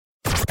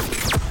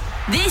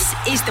This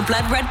is the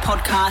Blood Red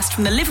podcast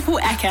from the Liverpool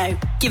Echo,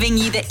 giving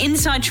you the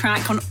inside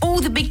track on all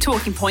the big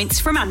talking points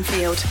from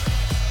Anfield.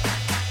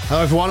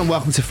 Hello everyone and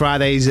welcome to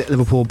Friday's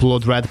Liverpool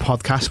Blood Red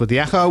podcast with the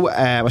Echo.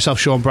 Myself,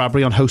 Sean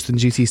Bradbury, on hosting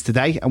duties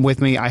today, and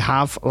with me I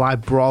have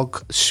Live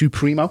Brog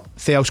Supremo,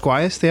 Theo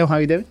Squires. Theo, how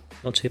are you doing?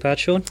 Not too bad,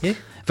 Sean. You?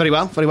 Very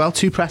well, very well.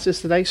 2 presses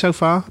today so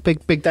far.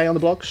 Big day on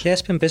the blogs. Yeah,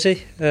 it's been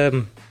busy.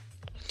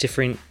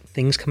 Different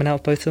things coming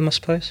out of both of them, I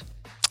suppose.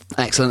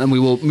 Excellent, and we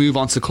will move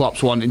on to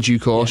Klopp's one in due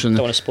course. Yeah, and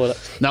don't want to spoil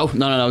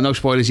it. No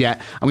spoilers yet.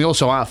 And we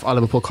also have our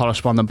Liverpool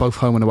correspondent, both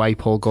home and away,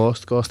 Paul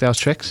Gorst. Gorst, how's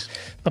tricks?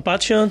 Not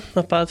bad, Sean.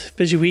 Not bad.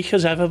 Busy week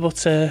as ever,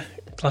 but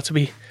glad to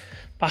be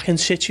back in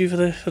situ for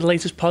the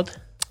latest pod.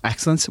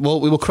 Excellent.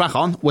 Well, we will crack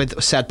on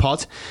with said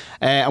pod,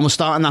 and we'll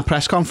start in that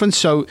press conference.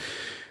 So,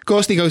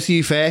 Gorsty, goes to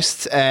you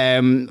first.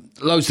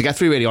 Loads to get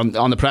through really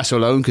on the presser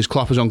alone, because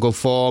Klopp was on good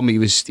form. He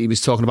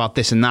was talking about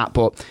this and that,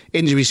 but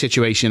injury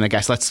situation, I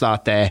guess. Let's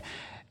start there.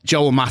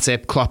 Joel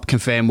Matip, Klopp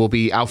confirmed, will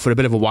be out for a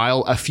bit of a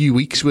while. A few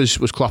weeks was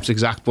Klopp's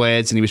exact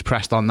words, and he was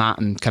pressed on that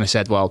and kind of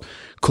said, well,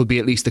 could be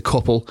at least a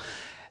couple.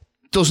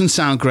 Doesn't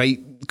sound great.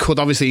 Could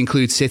obviously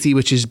include City,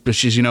 which is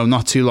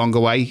not too long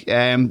away.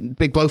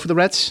 Big blow for the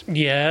Reds.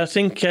 Yeah, I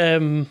think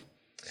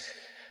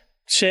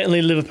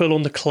certainly Liverpool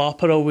under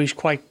Klopp are always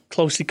quite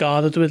closely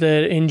guarded with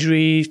their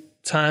injury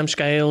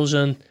timescales,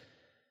 and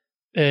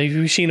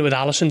we've seen it with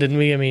Alisson, didn't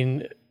we? I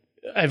mean,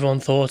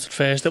 everyone thought at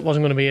first it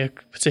wasn't going to be a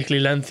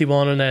particularly lengthy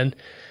one, and then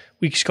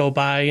weeks go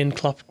by and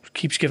Klopp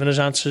keeps giving us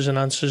answers, and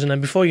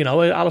then before you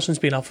know it, Alisson's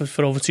been out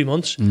for over 2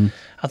 months.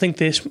 I think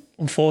this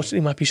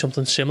unfortunately might be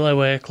something similar,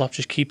 where Klopp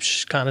just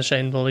keeps kind of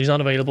saying, well, he's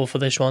not available for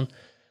this one,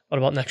 what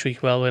about next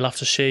week? Well, we'll have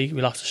to see,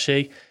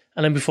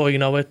 and then before you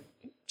know it,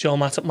 Joel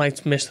Matip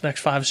might miss the next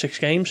 5 or 6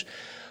 games.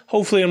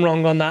 Hopefully I'm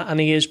wrong on that and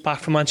he is back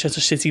for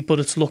Manchester City, but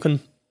it's looking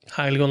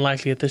highly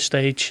unlikely at this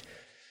stage.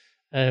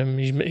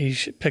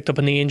 He's picked up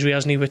a knee injury,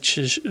 hasn't he, which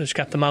has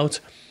kept him out.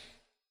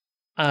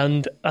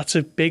 And that's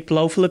a big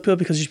blow for Liverpool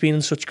because he's been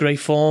in such great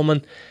form.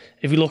 And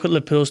if you look at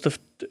Liverpool's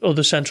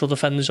other central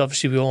defenders,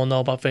 obviously we all know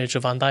about Virgil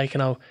van Dijk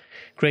and how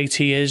great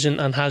he is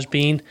and has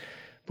been.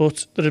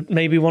 But there are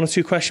maybe 1 or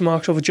 2 question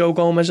marks over Joe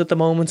Gomez at the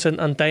moment, and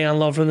Dejan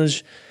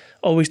Lovren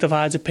always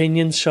divides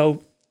opinions.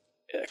 So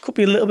it could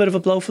be a little bit of a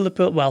blow for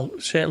Liverpool. Well,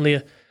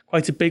 certainly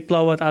quite a big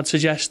blow, I'd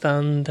suggest.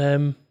 And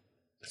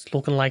it's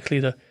looking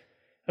likely that,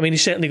 I mean,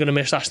 he's certainly going to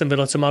miss Aston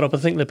Villa tomorrow, but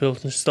I think Liverpool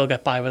can still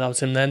get by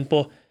without him then.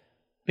 But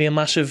be a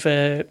massive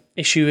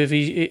issue if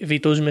he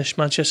does miss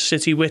Manchester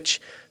City, which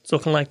it's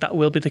looking like that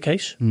will be the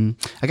case.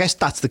 I guess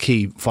that's the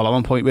key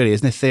follow-on point, really,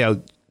 isn't it,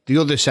 Theo? The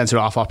other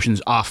centre-half options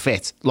are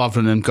fit.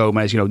 Lovren and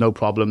Gomez, no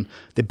problem.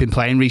 They've been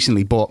playing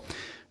recently, but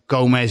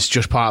Gomez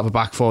just part of a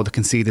back four that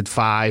conceded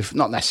 5.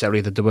 Not necessarily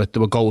that there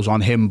were goals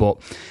on him,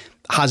 but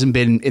hasn't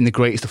been in the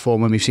greatest of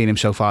form when we've seen him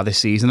so far this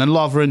season. And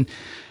Lovren,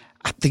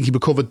 I think he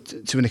recovered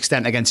to an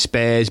extent against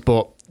Spurs,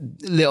 but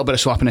a little bit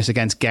of sloppiness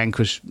against Genk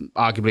was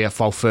arguably at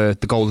fault for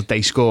the goal that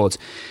they scored.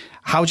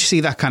 How do you see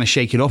that kind of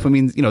shaking up? I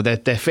mean,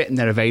 they're fit and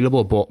they're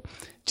available, but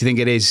do you think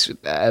it is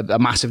a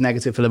massive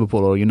negative for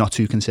Liverpool, or are you not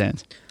too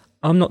concerned?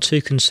 I'm not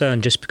too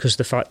concerned, just because of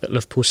the fact that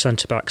Liverpool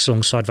centre-backs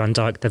alongside Van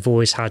Dijk, they've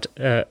always had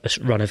a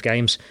run of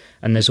games,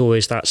 and there's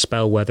always that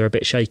spell where they're a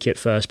bit shaky at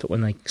first, but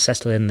when they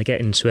settle in and they get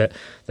into it,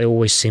 they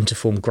always seem to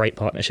form great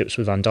partnerships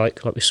with Van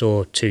Dijk, like we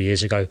saw 2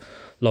 years ago.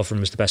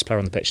 Lovren was the best player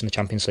on the pitch in the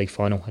Champions League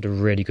final, had a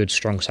really good,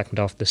 strong second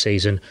half of the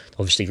season,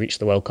 obviously reached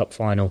the World Cup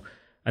final.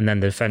 And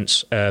then the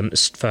defence,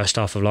 first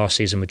half of last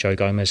season with Joe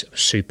Gomez, it was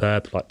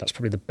superb. Like, that's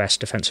probably the best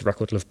defensive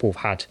record Liverpool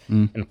have had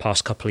in the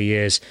past couple of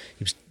years.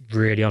 He was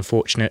really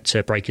unfortunate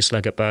to break his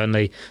leg at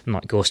Burnley. And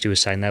like Gorsty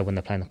was saying there, when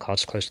they're playing the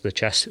cards close to the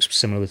chest, it was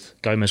similar with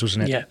Gomez,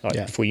 wasn't it?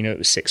 Yeah. Before you know it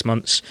was 6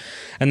 months.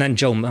 And then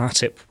Joel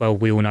Matip, well,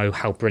 we all know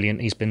how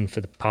brilliant he's been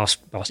for the past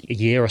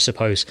year, I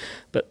suppose.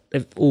 But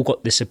they've all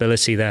got this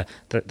ability there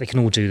that they can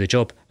all do the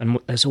job. And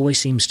there's always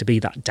seems to be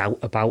that doubt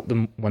about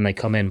them when they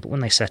come in. But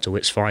when they settle,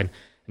 it's fine.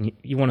 And if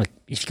you want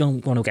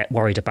to get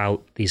worried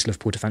about these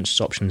Liverpool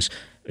defensive options,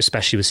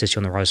 especially with City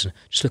on the horizon,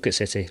 just look at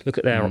City. Look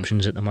at their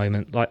options at the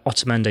moment. Like,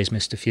 Otamendi's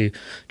missed a few.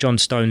 John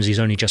Stones, he's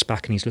only just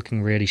back and he's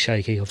looking really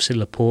shaky. Obviously,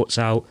 Laporte's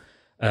out.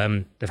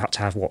 They've had to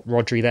have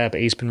Rodri there,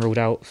 but he's been ruled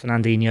out.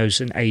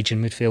 Fernandinho's an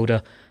aging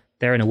midfielder.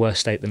 They're in a worse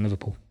state than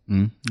Liverpool.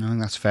 I think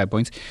that's a fair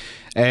point.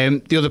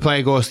 The other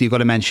player, Gorst, you've got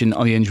to mention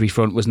on the injury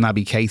front was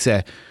Naby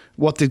Keita.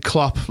 What did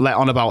Klopp let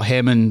on about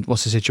him, and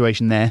what's the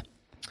situation there?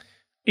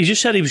 He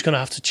just said he was going to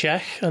have to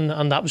check, and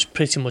that was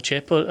pretty much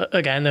it. But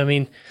again, I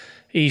mean,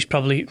 he's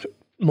probably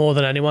more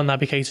than anyone.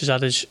 Naby Keita's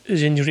had his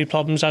injury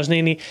problems, hasn't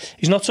he?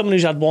 He's not someone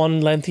who's had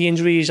one lengthy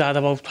injury. He's had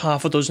about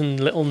half a dozen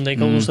little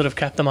niggles that have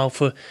kept him out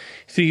for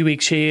 3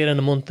 weeks here and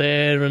a month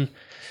there, and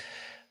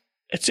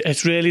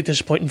it's really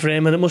disappointing for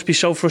him, and it must be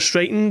so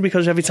frustrating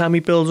because every time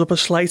he builds up a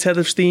slight head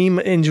of steam,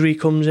 injury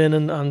comes in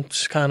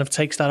and kind of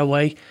takes that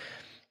away.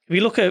 If you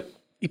look at,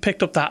 he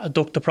picked up that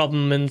adductor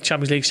problem in the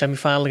Champions League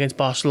semi-final against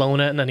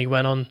Barcelona, and then he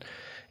went on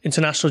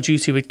international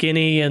duty with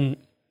Guinea and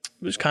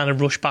was kind of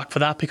rushed back for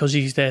that because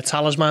he's their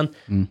talisman.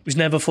 He was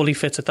never fully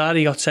fit at that.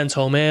 He got sent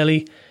home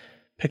early,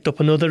 picked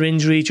up another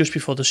injury just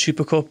before the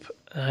Super Cup,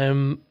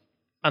 and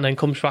then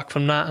comes back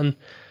from that and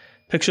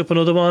picks up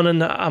another one,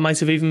 and I might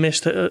have even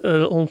missed a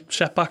little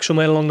setback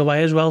somewhere along the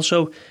way as well.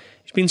 So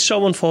he's been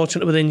so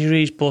unfortunate with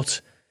injuries,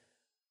 but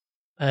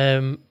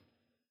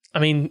I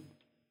mean,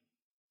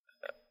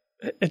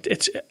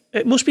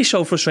 it must be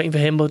so frustrating for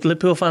him. But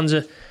Liverpool fans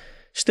are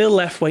still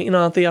left waiting,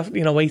 aren't they?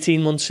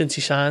 18 months since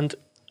he signed,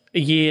 a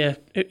year.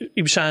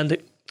 He was signed.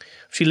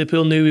 Obviously,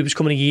 Liverpool knew he was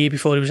coming a year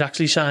before he was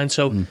actually signed.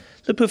 So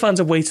Liverpool fans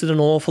have waited an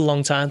awful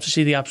long time to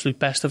see the absolute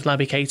best of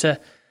Naby Keita,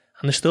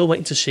 and they're still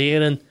waiting to see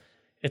it. And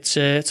it's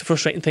a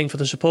frustrating thing for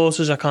the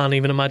supporters. I can't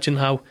even imagine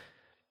how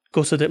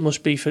gutted it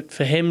must be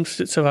for him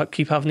to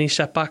keep having these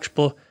setbacks.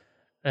 But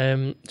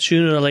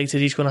sooner or later,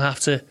 he's going to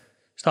have to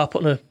start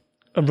putting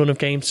a run of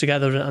games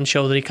together and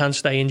show that he can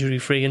stay injury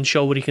free and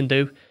show what he can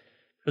do.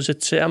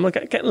 Because I'm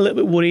getting a little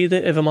bit worried,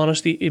 if I'm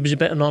honest. He was a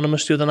bit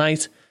anonymous the other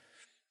night,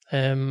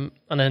 and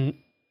then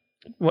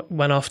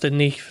went off, didn't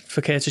he,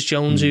 for Curtis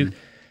Jones, who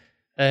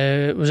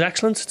was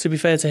excellent. To be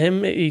fair to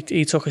him,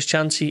 he took his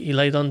chance. He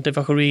laid on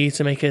Divock Origi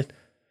to make it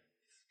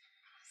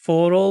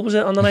 4-4, was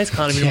it, on the night? I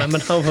can't even remember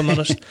now, if I'm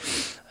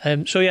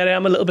honest. So yeah,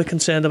 I'm a little bit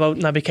concerned about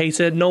Naby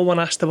Keita. No one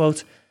asked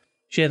about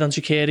Xherdan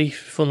Shaqiri,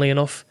 funnily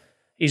enough.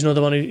 He's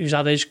another one who's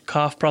had his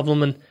calf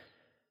problem, and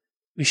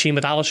we've seen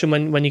with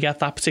Alisson, when you get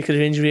that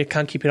particular injury, it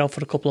can keep you out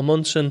for a couple of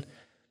months, and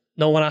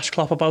no one asked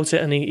Klopp about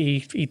it, and he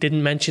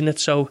didn't mention it.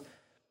 So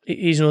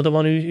he's another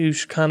one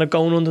who's kind of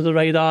going under the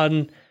radar,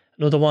 and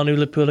another one who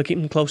Liverpool are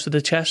keeping close to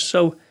the chest.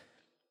 So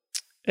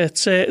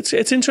it's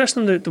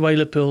interesting the way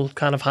Liverpool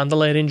kind of handle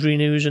their injury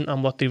news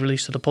and what they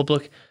release to the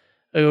public.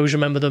 I always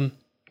remember them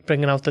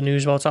bringing out the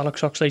news about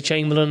Alex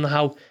Oxlade-Chamberlain and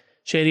how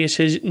serious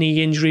his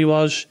knee injury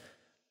was.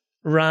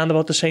 Around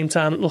about the same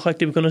time, it looked like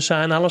they were going to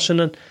sign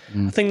Alisson,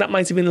 and I think that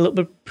might have been a little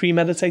bit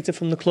premeditated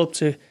from the club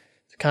to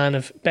kind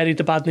of bury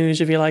the bad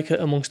news, if you like,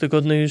 amongst the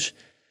good news,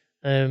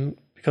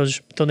 because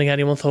I don't think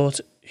anyone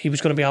thought he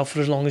was going to be out for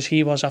as long as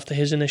he was after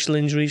his initial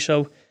injury.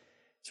 So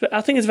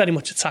I think it's very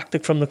much a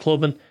tactic from the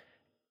club,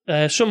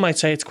 and some might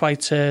say it's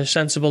quite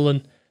sensible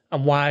and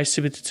wise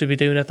to be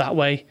doing it that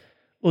way.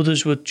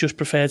 Others would just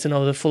prefer to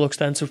know the full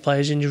extent of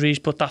players' injuries,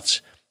 but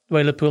that's the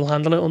way Liverpool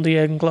handle it under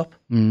Jurgen Klopp.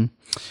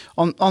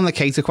 On the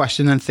Keita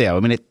question then, Theo, I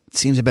mean, it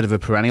seems a bit of a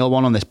perennial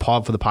one on this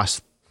pod for the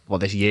past,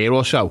 this year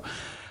or so.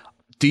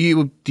 Do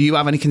you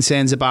have any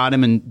concerns about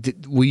him, and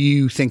were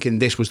you thinking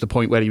this was the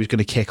point where he was going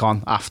to kick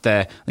on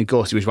after, I think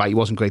Ghosty was right, he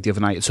wasn't great the other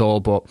night at all,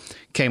 but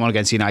came on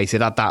against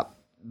United, had that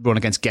run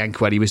against Genk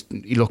where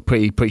he looked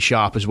pretty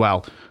sharp as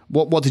well.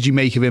 What did you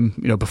make of him,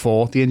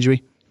 before the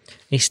injury?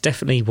 He's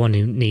definitely one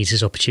who needs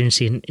his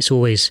opportunity, and it's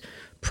always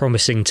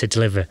promising to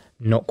deliver,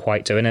 not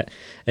quite doing it.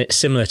 It's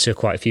similar to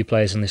quite a few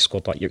players in this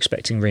squad, like you're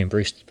expecting Ryan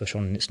Bruce to push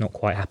on, and it's not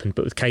quite happened.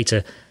 But with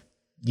Keita,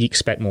 you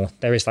expect more.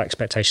 There is that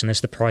expectation.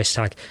 There's the price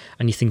tag,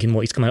 and you're thinking,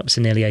 he's coming up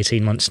to nearly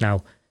 18 months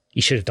now.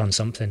 He should have done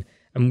something.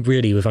 And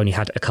really, we've only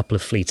had a couple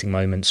of fleeting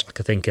moments. Like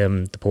I think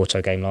the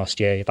Porto game last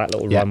year, that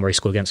little run where he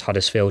scored against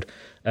Huddersfield.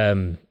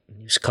 It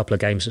was a couple of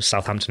games at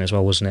Southampton as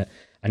well, wasn't it?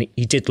 And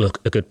he did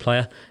look a good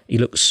player. He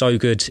looked so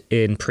good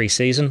in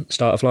pre-season,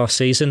 start of last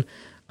season.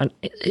 And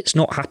it's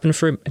not happened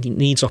for him, and he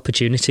needs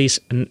opportunities.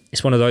 And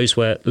it's one of those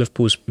where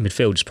Liverpool's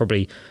midfield is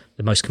probably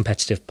the most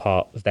competitive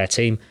part of their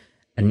team.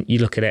 And you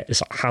look at it,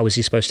 it's like, how is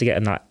he supposed to get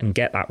in that and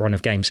get that run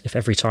of games if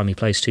every time he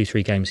plays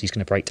 2-3 games he's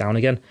going to break down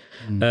again?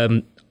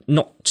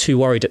 Not too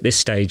worried at this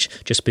stage,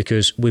 just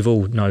because we've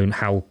all known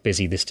how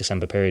busy this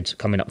December period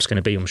coming up is going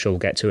to be. I'm sure we'll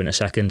get to in a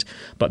second,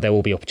 but there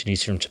will be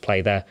opportunities for him to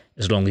play there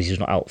as long as he's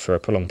not out for a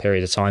prolonged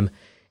period of time.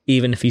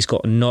 Even if he's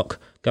got a knock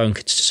going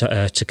to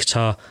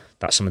Qatar,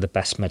 that's some of the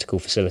best medical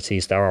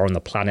facilities there are on the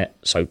planet.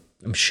 So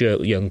I'm sure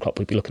Jurgen Klopp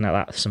would be looking at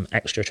that, some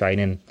extra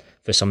training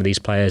for some of these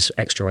players,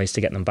 extra ways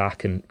to get them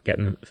back and get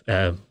them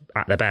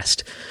at their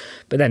best.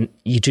 But then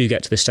you do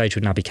get to the stage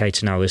with Naby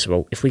Keita now as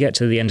well. If we get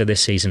to the end of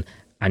this season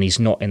and he's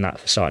not in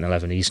that starting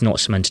 11, he's not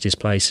cemented his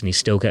place and he's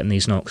still getting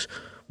these knocks,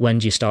 when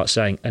do you start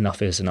saying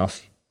enough is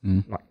enough?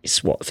 Like,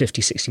 it's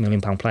 50-60 million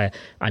pound player,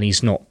 and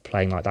he's not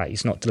playing like that.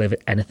 He's not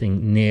delivered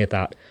anything near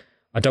that.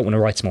 I don't want to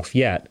write him off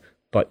yet,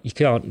 but you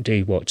can't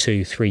do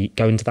 2, 3,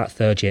 go into that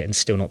third year and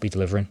still not be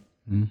delivering.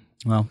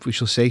 Well, we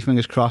shall see.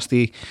 Fingers crossed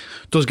he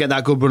does get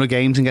that good run of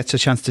games and gets a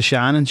chance to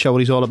shine and show what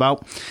he's all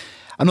about.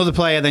 Another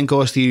player then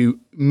goes to you,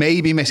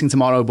 may be missing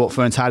tomorrow, but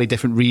for entirely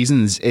different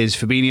reasons, is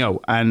Fabinho.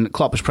 And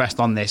Klopp has pressed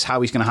on this,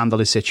 how he's going to handle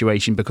his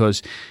situation,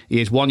 because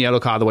he is one yellow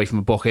card away from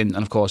a booking.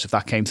 And of course, if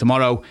that came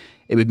tomorrow,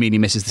 it would mean he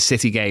misses the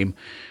City game.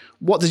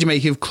 What did you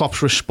make of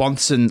Klopp's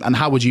response, and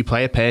how would you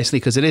play it personally?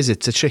 Because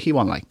it's a tricky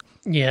one.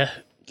 Yeah,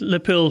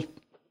 Liverpool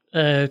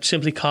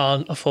simply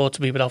can't afford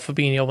to be without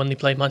Fabinho when they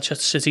play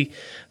Manchester City.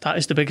 That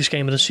is the biggest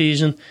game of the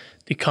season.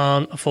 They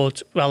can't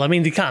afford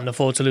they can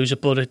afford to lose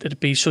it, but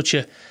it'd be such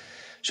a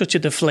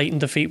deflating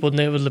defeat,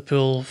 wouldn't it, with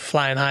Liverpool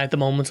flying high at the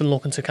moment and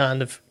looking to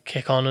kind of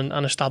kick on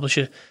and establish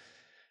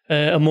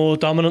a more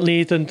dominant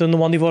lead than the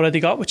one they've already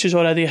got, which is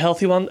already a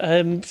healthy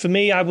one. For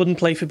me, I wouldn't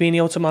play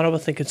Fabinho tomorrow. I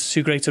think it's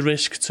too great a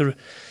risk to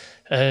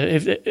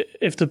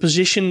If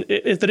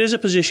there is a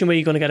position where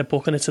you're going to get a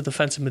booking, it's a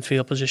defensive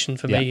midfield position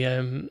for me.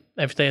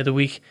 Every day of the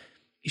week,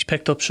 he's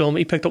picked up some.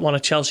 He picked up one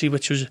at Chelsea,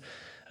 which was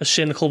a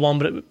cynical one,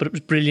 but it was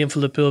brilliant for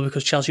Liverpool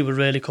because Chelsea were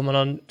really coming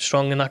on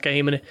strong in that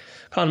game. And I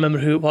can't remember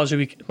who it was.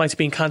 It might have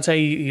been Kante.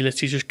 He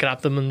literally just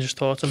grabbed them and just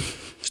thought, I'm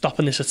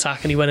stopping this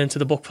attack, and he went into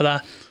the book for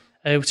that,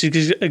 which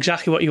is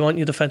exactly what you want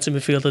your defensive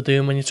midfielder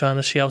doing when you're trying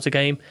to see out a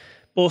game.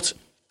 But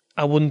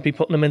I wouldn't be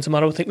putting him in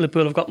tomorrow. I think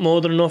Liverpool have got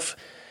more than enough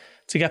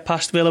to get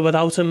past Villa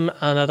without him,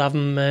 and I'd have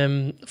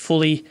him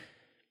fully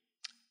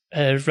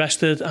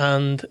rested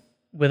and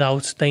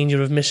without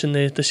danger of missing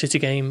the City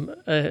game.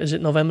 Is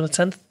it November the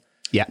 10th?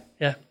 Yeah.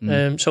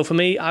 So for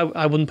me,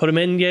 I wouldn't put him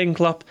in. Jurgen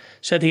Klopp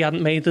said he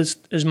hadn't made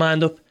his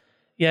mind up.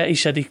 Yeah, he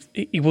said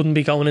he wouldn't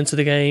be going into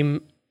the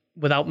game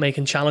without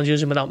making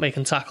challenges and without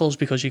making tackles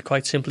because you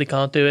quite simply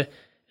can't do it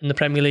in the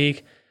Premier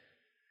League.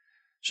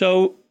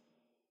 So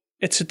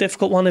it's a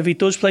difficult one. If he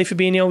does play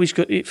Fabinho,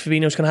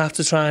 Fabinho's going to have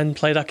to try and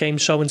play that game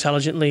so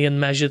intelligently and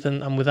measured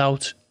and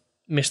without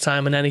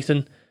mistiming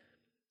anything.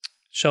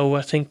 So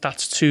I think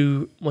that's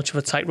too much of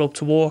a tightrope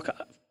to walk.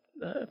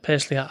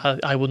 Personally,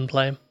 I wouldn't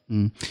play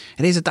him.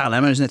 It is a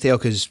dilemma, isn't it, Theo?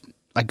 Because,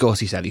 like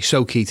Gorsty said, he's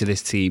so key to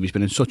this team. He's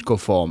been in such good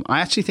form.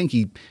 I actually think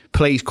he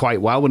plays quite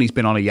well when he's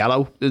been on a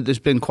yellow. There's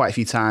been quite a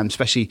few times,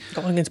 especially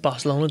got one against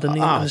Barcelona, didn't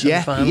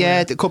he? Yeah,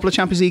 a couple of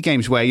Champions League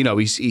games where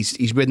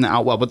he's ridden it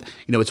out well. But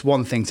it's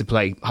one thing to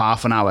play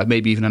half an hour,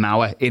 maybe even an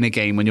hour in a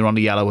game when you're on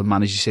the yellow and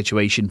manage the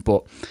situation.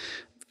 But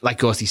like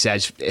Gorsty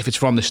says, if it's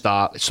from the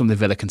start, it's something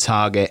Villa can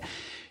target.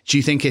 Do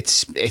you think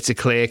it's a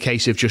clear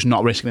case of just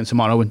not risking him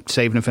tomorrow and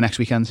saving him for next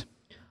weekend?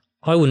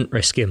 I wouldn't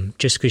risk him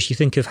just because you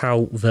think of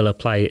how Villa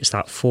play. It's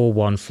that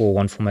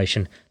 4-1-4-1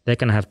 formation. They're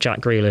going to have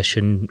Jack Grealish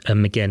and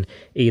McGinn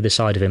either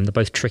side of him. They're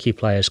both tricky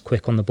players,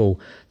 quick on the ball.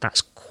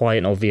 That's quite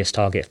an obvious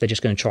target if they're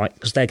just going to try,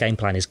 because their game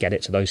plan is get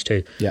it to those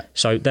two. Yeah.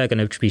 So they're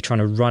going to be trying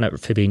to run at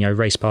Fabinho,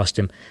 race past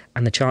him,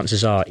 and the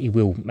chances are he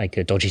will make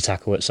a dodgy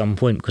tackle at some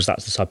point because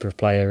that's the type of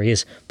player he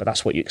is. But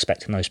that's what you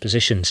expect in those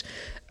positions.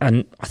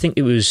 And I think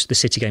it was the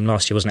City game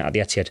last year, wasn't it, at the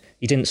Etihad?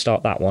 He didn't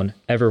start that one.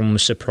 Everyone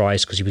was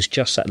surprised because he was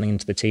just settling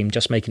into the team,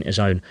 just making it his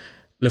own.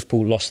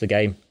 Liverpool lost the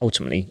game,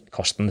 ultimately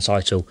cost them the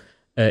title.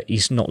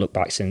 He's not looked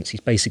back since. He's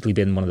basically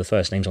been one of the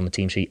first names on the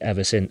team sheet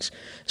ever since.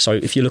 So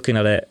if you're looking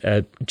at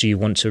it, do you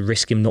want to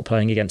risk him not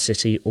playing against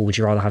City, or would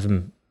you rather have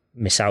him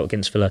miss out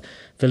against Villa?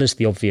 Villa's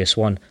the obvious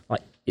one.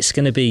 It's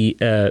going to be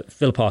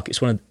Villa Park.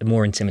 It's one of the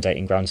more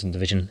intimidating grounds in the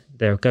division.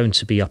 They're going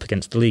to be up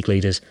against the league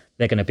leaders.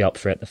 They're going to be up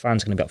for it. The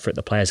fans are going to be up for it.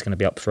 The players are going to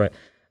be up for it.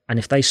 And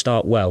if they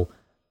start well,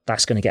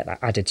 that's going to get that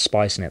added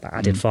spice in it, that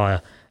added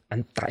fire.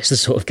 And that's the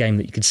sort of game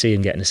that you could see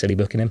him getting a silly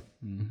booking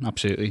in.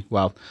 Absolutely.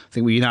 Well, I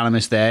think we're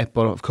unanimous there,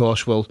 but of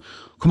course we'll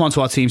come on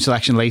to our team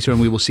selection later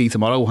and we will see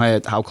tomorrow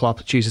how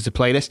Klopp chooses to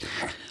play this.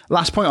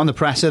 Last point on the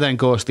presser then,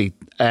 Gorsty,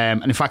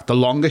 and in fact the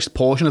longest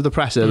portion of the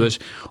presser was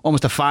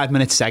almost a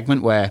 5-minute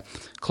segment where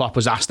Klopp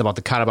was asked about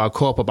the Carabao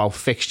Cup, about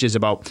fixtures,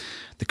 about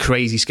the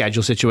crazy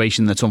schedule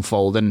situation that's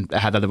unfolding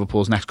ahead of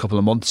Liverpool's next couple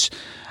of months.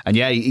 And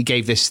yeah, he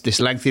gave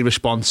this lengthy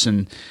response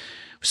and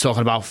was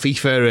talking about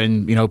FIFA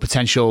and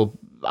potential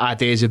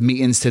ideas of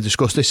meetings to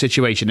discuss this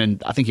situation,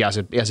 and I think he has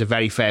a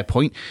very fair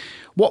point.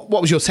 What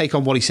was your take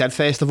on what he said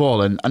first of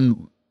all?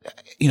 And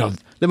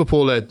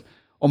Liverpool are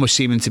almost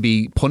seeming to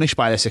be punished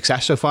by their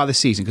success so far this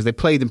season because they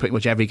played in pretty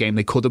much every game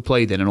they could have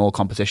played in all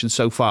competitions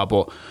so far,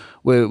 but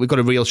we've got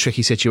a real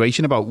tricky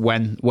situation about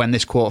when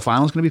this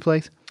quarter-final is going to be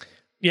played.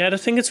 Yeah, I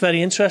think it's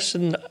very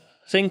interesting.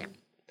 I think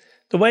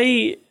the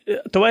way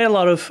a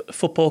lot of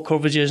football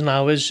coverage is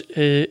now is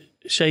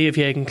say if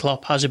Jurgen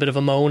Klopp has a bit of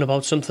a moan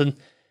about something,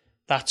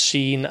 that's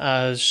seen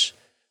as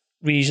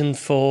reason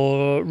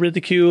for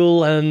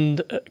ridicule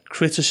and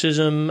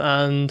criticism,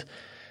 and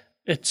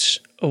it's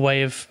a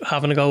way of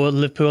having a go at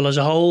Liverpool as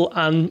a whole.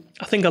 And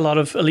I think a lot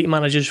of elite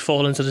managers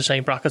fall into the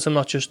same bracket. I'm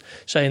not just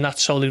saying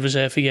that's solely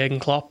reserved for Jurgen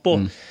Klopp,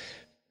 but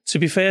to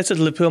be fair to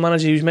the Liverpool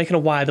manager, he was making a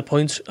wider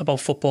point about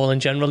football in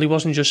general. He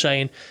wasn't just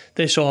saying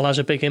this all has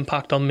a big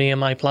impact on me and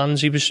my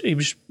plans. He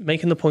was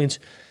making the point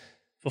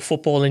for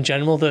football in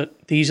general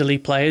that these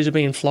elite players are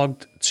being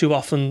flogged too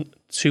often,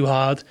 too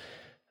hard,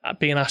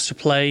 being asked to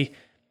play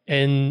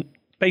in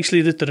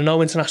basically there are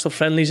no international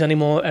friendlies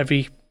anymore.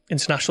 Every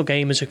international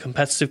game is a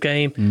competitive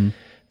game.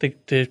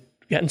 They're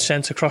getting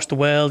sent across the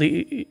world,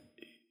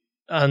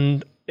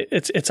 and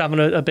it's having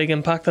a big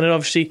impact, and it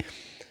obviously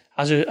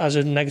has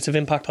a negative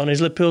impact on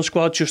his Liverpool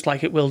squad, just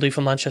like it will do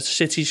for Manchester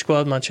City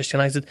squad, Manchester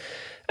United,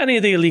 any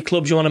of the elite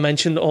clubs you want to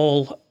mention.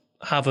 All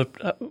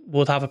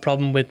would have a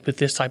problem with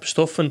this type of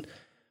stuff, and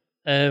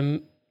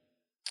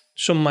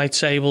some might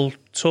say, well,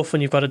 tough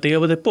when you've got to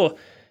deal with it, but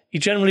he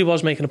generally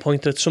was making a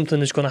point that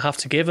something is going to have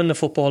to give, and the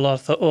football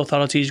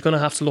authority is going to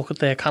have to look at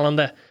their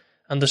calendar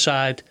and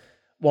decide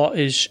what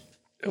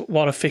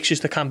are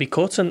fixtures that can be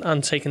cut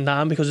and taken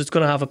down, because it's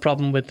going to have a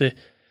problem with the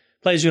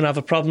players. Are going to have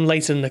a problem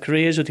later in their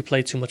careers if they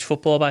play too much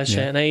football by a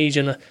certain age,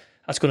 and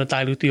that's going to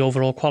dilute the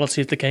overall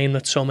quality of the game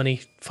that so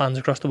many fans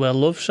across the world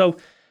love. So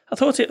I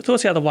thought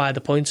he had a wider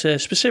point,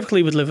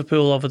 specifically with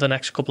Liverpool over the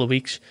next couple of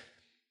weeks.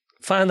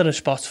 finding a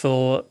spot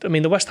for... I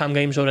mean, the West Ham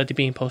game's already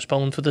been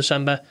postponed for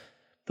December.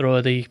 They're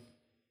already...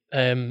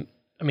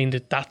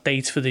 that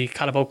date for the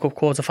Carabao Cup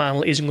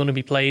quarter-final isn't going to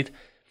be played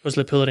because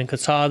Liverpool are in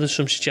Qatar. There's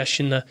some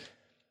suggestion that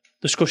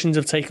discussions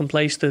have taken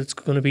place that it's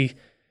going to be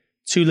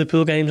 2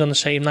 Liverpool games on the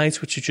same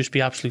night, which would just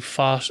be absolute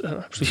farce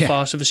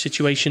of a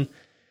situation.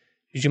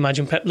 Could you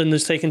imagine Pep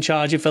Lijnders taking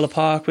charge of Villa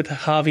Park with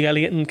Harvey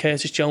Elliott and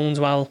Curtis Jones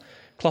while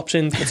Klopp's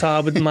in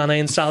Qatar with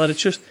Mane and Salah?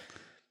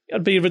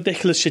 It'd be a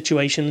ridiculous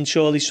situation, and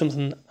surely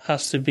something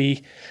has to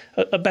be...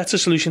 A better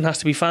solution has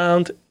to be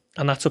found,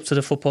 and that's up to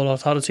the football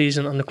authorities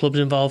and the clubs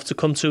involved to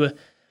come to a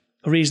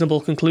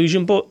reasonable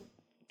conclusion. But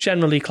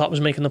generally, Klopp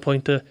was making the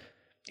point that,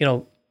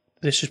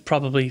 this is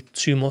probably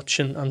too much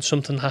and a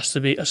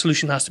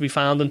solution has to be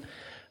found. And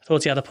I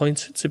thought he had a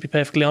point, to be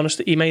perfectly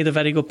honest. He made a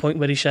very good point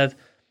where he said,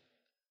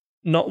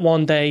 not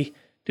one day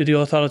do the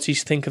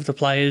authorities think of the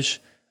players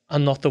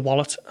and not the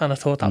wallet. And I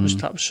thought that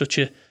was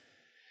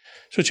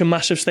such a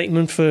massive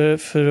statement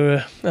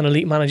for an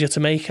elite manager to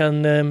make.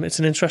 And it's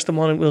an interesting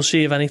one, and we'll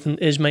see if anything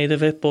is made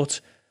of it.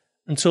 But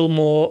until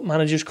more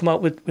managers come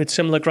out with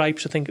similar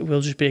gripes, I think it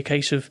will just be a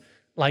case of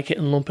like it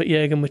and lump it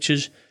Jurgen, which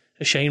is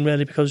a shame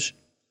really, because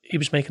he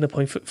was making a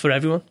point for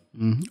everyone.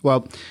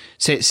 Well,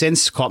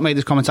 since Klopp made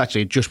this comment,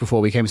 actually, just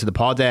before we came to the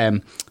pod,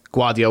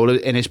 Guardiola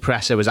in his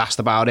presser was asked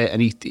about it,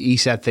 and he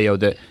said, Theo,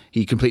 that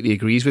he completely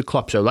agrees with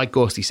Klopp. So like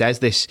Ghosty says,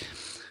 this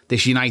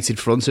united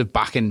front of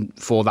backing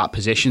for that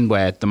position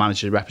where the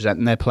managers are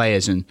representing their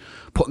players and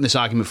putting this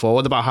argument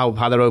forward about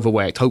how they're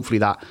overworked, hopefully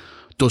that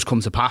does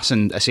come to pass,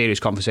 and a serious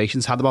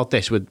conversation's had about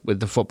this with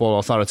the football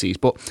authorities.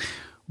 But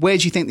where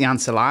do you think the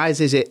answer lies?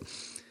 Is it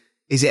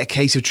a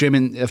case of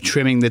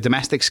trimming the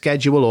domestic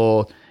schedule,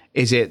 or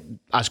is it,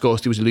 as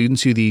Ghosty was alluding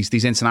to,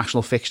 these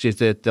international fixtures,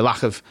 the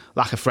lack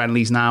of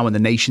friendlies now and the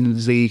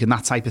Nations League and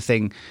that type of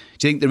thing?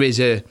 Do you think there is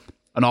an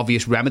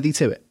obvious remedy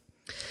to it?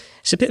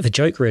 It's a bit of a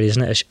joke, really,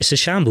 isn't it? It's a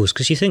shambles,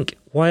 because you think,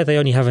 why are they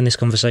only having this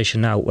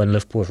conversation now when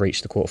Liverpool have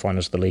reached the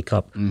quarterfinals of the League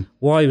Cup?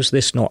 Why was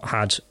this not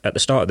had at the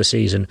start of the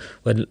season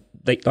when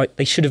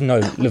they should have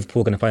known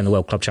Liverpool were going to play in the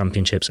World Club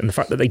Championships, and the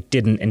fact that they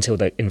didn't until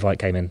the invite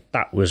came in,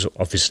 that was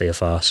obviously a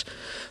farce.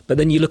 But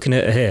then you're looking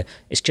at it here,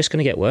 it's just going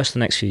to get worse the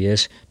next few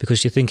years,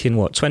 because you're thinking,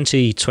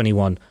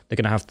 2021, they're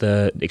going to have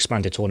the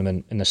expanded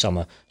tournament in the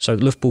summer. So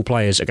Liverpool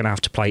players are going to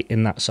have to play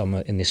in that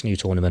summer in this new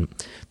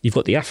tournament. You've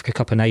got the Africa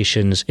Cup of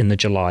Nations in the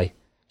July.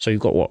 So you've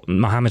got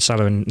Mohamed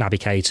Salah and Naby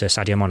Keita,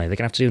 Sadio Mane. They're going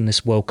to have to do in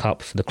this World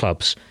Cup for the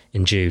clubs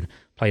in June,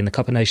 playing the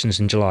Cup of Nations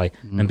in July,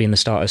 and being the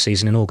start of the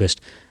season in August.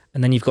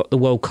 And then you've got the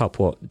World Cup,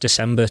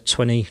 December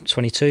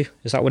 2022?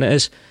 Is that when it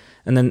is?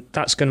 And then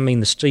that's going to mean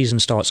the season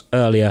starts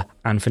earlier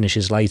and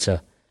finishes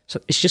later.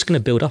 So it's just going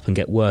to build up and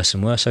get worse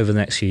and worse over the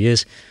next few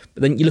years.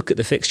 But then you look at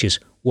the fixtures,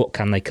 what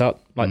can they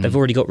cut? They've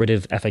already got rid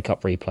of FA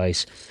Cup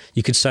replays.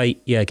 You could say,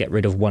 get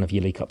rid of one of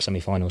your League Cup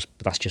semi-finals,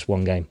 but that's just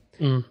one game.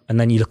 And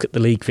then you look at the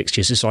league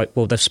fixtures, it's like,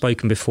 they've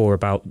spoken before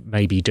about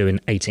maybe doing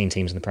 18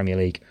 teams in the Premier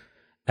League,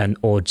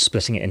 or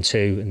splitting it in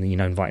 2, and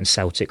inviting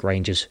Celtic,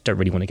 Rangers. Don't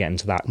really want to get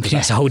into that, because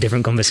that's a whole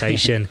different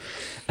conversation.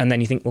 And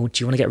then you think, do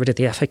you want to get rid of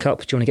the FA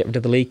Cup? Do you want to get rid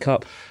of the League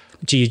Cup?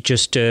 Do you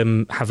just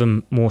have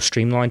them more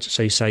streamlined?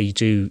 So you say you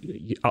do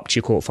up to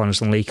your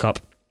quarterfinals in the League Cup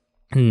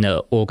in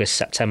August,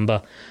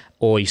 September,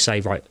 or you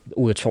say, right,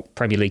 all the top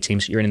Premier League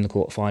teams, you're in the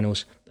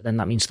quarterfinals. But then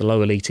that means the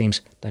lower league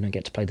teams, they don't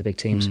get to play the big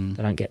teams.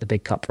 They don't get the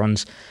big cup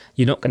runs.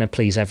 You're not going to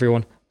please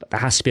everyone, but there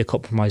has to be a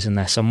compromise in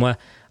there somewhere.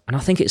 And I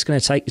think it's going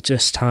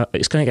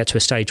to get to a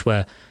stage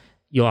where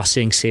you are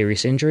seeing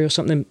serious injury or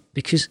something,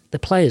 because the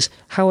players,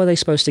 how are they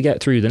supposed to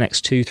get through the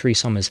next 2-3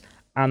 summers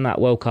and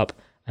that World Cup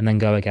and then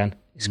go again?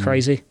 It's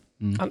crazy.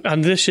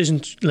 And this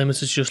isn't limited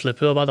to just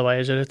Liverpool, by the way,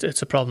 is it?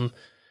 It's a problem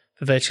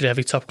for virtually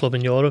every top club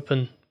in Europe,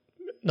 and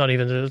not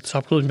even the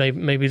top clubs,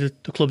 maybe the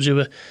clubs who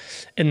are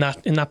in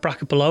that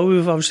bracket below,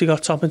 who've obviously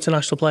got top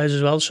international players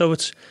as well. So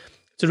it's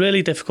a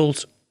really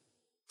difficult.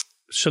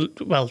 So,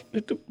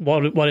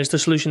 what is the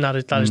solution? That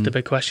is the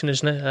big question,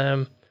 isn't it?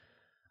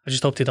 I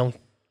just hope they don't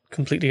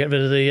completely get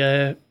rid of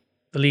the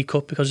League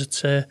Cup,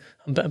 because I'm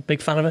a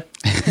big fan of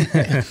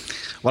it.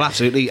 Well,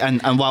 absolutely.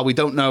 And while we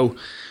don't know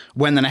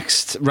when the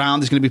next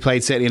round is going to be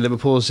played, certainly in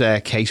Liverpool's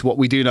case, what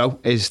we do know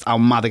is how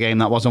mad a game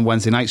that was on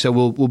Wednesday night. So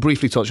we'll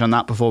briefly touch on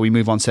that before we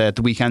move on to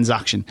the weekend's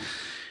action.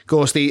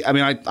 Ghosty, I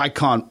mean, I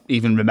can't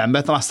even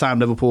remember the last time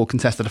Liverpool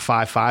contested a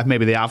 5-5.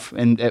 Maybe they have,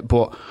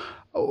 but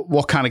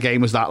what kind of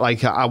game was that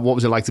like? What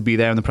was it like to be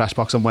there in the press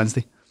box on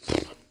Wednesday?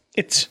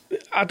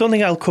 I don't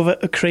think I'll cover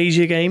a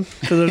crazier game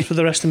for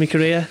the rest of my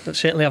career. I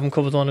certainly haven't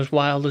covered one as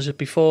wild as it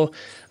before.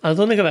 And I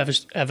don't think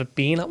I've ever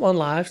been at one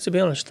live, to be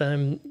honest.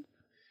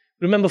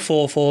 Remember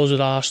 4-4s with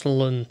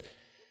Arsenal,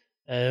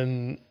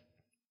 and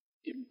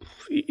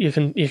you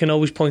can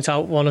always point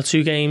out one or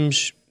two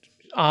games.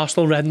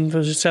 Arsenal Reading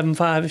was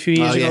 7-5 a few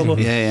years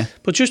ago.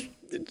 But just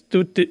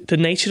the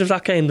nature of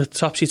that game, the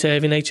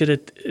topsy-turvy nature,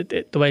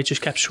 the way it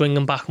just kept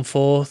swinging back and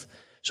forth,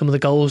 some of the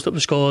goals that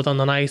were scored on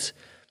the night,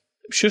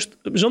 it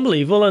was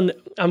unbelievable.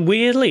 And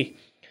weirdly,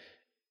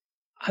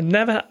 I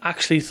never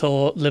actually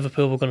thought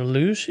Liverpool were going to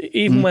lose,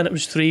 even when it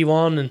was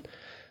 3-1, and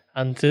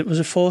and it was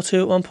a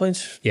 4-2 at one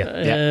point.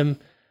 Yeah.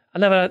 I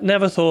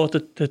never thought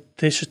that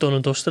this was done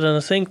and dusted, and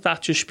I think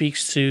that just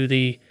speaks to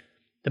the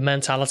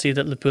mentality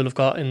that Liverpool have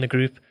got in the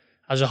group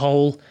as a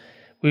whole.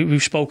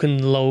 We've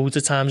spoken loads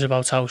of times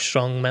about how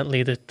strong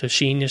mentally the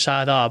senior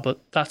side are, but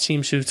that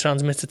seems to have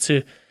transmitted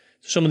to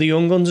some of the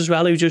young guns as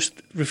well, who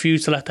just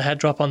refused to let the head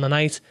drop on the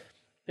night.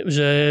 It was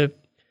a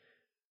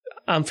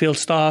Anfield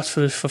start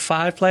for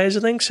 5 players, I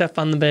think. Sepp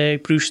van den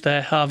Berg,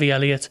 Brewster, Harvey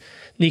Elliott,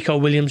 Nico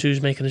Williams,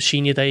 who's making his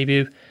senior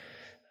debut,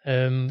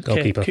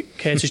 goalkeeper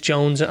Curtis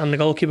Jones, and the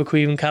goalkeeper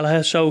Caoimhin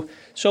Kelleher.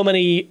 So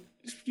many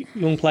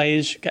young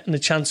players getting the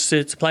chance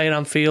to play at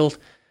Anfield.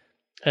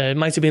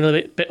 Might have been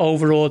a bit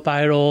overawed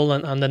by it all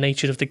and the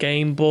nature of the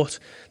game, but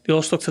they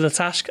all stuck to the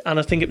task, and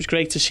I think it was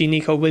great to see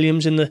Nico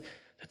Williams in the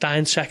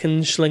dying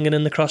seconds slinging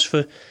in the cross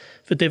for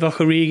Divock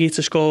Origi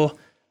to score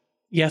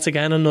yet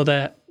again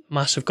another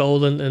massive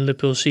goal in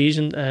Liverpool's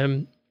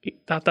season.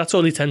 That's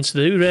all he tends to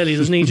do, really,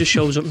 doesn't he? He just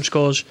shows up and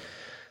scores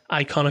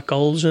iconic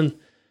goals, and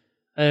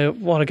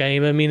what a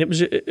game. I mean, it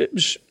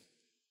was.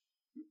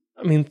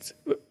 I mean,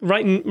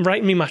 writing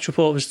my match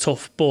report was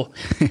tough, but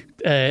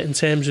in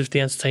terms of the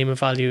entertainment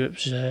value,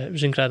 it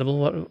was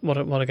incredible.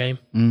 What a game.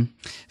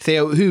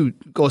 Theo, who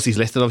Gorsty's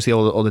listed, obviously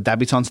all the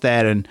debutants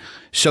there, and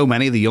so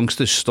many of the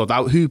youngsters stood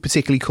out. Who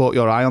particularly caught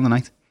your eye on the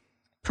night?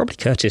 Probably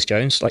Curtis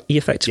Jones. Like, he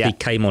effectively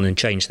came on and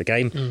changed the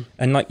game.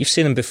 And like, you've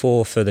seen him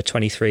before for the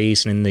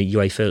 23s and in the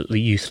UEFA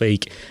Youth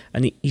League,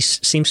 and he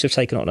seems to have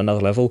taken it on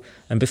another level.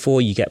 And before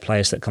you get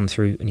players that come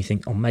through and you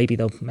think, oh, maybe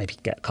they'll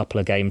get a couple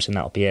of games and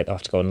that'll be it, they'll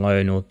have to go on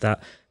loan or that.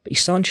 But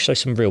he's starting to show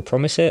some real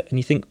promise here. And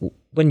you think,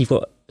 when you've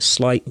got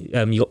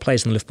you've got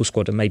players in the Liverpool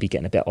squad that are maybe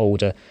getting a bit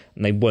older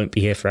and they won't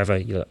be here forever.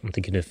 I'm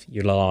thinking of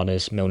your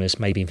Lallanas,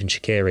 Milners, maybe even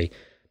Shaqiri.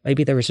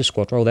 Maybe there is a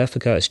squad role there for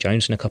Curtis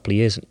Jones in a couple of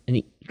years.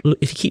 And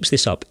if he keeps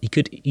this up, he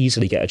could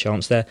easily get a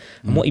chance there.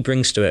 And what he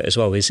brings to it as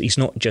well is he's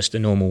not just a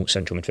normal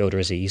central midfielder,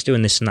 is he? He's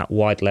doing this in that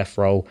wide left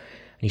role.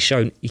 And he's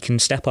shown he can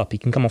step up, he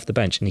can come off the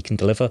bench and he can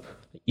deliver.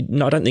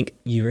 No, I don't think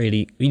you're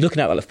looking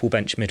at that Liverpool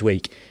bench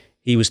midweek,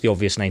 he was the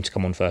obvious name to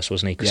come on first,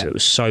 wasn't he? Because it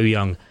was so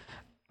young.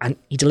 And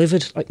he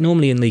delivered. Like,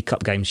 normally in League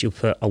Cup games,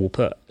 I will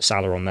put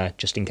Salah on there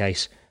just in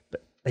case.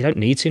 They don't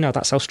need to now.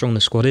 That's how strong the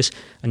squad is.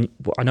 And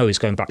I know he's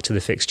going back to the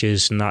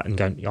fixtures and that and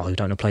going, oh, we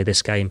don't want to play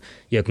this game.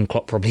 Jurgen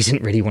Klopp probably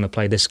didn't really want to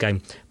play this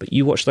game. But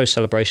you watch those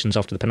celebrations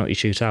after the penalty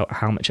shootout,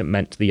 how much it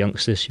meant to the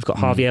youngsters. You've got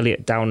Harvey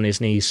Elliott down on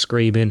his knees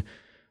screaming,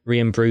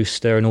 Ryan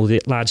Brewster and all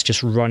the lads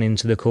just run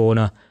into the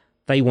corner.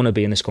 They want to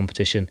be in this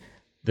competition.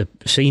 The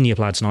senior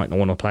lads might not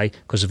want to play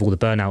because of all the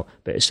burnout,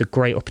 but it's a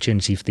great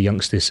opportunity for the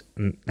youngsters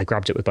and they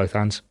grabbed it with both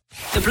hands.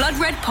 The Blood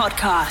Red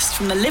Podcast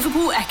from the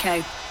Liverpool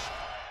Echo.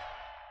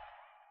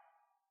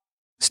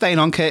 Staying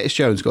on Curtis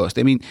Jones, Ghost.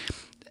 I mean,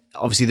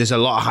 obviously there's a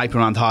lot of hype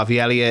around Harvey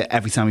Elliott.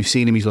 Every time we've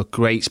seen him, he's looked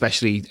great,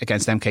 especially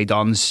against MK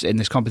Dons in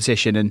this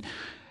competition. And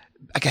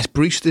I guess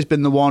Brewster's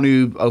been the one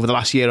who, over the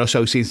last year or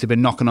so, seems to have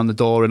been knocking on the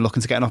door and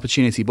looking to get an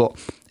opportunity. But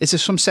is there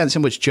some sense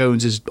in which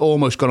Jones has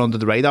almost gone under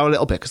the radar a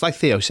little bit? Because like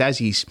Theo says,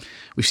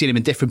 we've seen him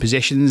in different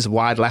positions,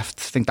 wide left,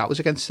 I think that was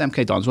against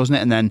MK Dons, wasn't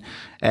it? And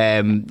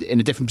then in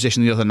a different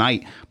position the other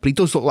night. But he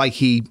does look like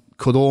he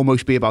could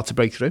almost be about to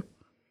break through.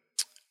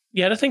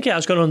 Yeah, I think he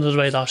has gone under the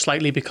radar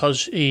slightly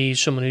because he's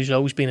someone who's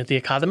always been at the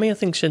academy, I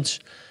think, since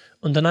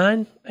under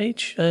 9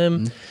 age.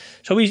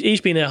 So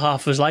he's been here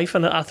half of his life,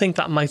 and I think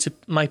that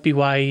might be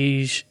why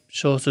he's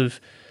sort of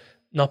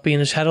not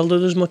being as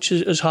heralded as much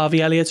as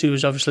Harvey Elliott, who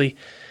was obviously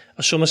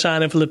a summer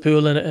signing for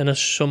Liverpool in a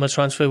summer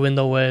transfer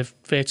window where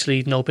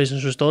virtually no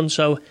business was done.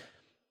 So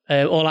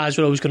all eyes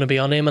were always going to be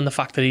on him, and the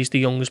fact that he's the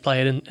youngest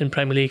player in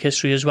Premier League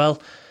history as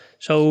well.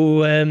 So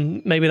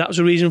maybe that was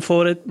a reason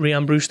for it.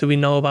 Ryan Brewster we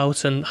know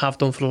about and have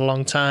done for a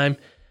long time.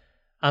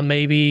 And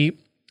maybe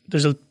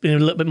there's been a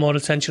little bit more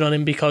attention on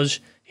him because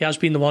he has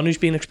been the one who's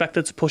been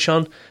expected to push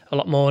on a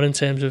lot more in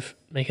terms of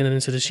making it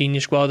into the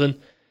senior squad. And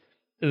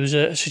there was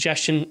a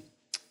suggestion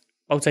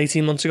about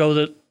 18 months ago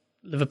that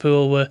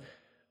Liverpool were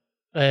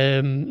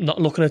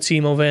not looking at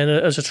Timo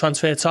Werner as a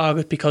transfer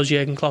target because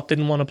Jurgen Klopp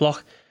didn't want to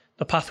block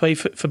the pathway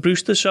for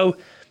Brewster. So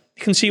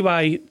you can see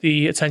why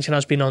the attention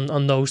has been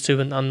on those two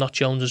and not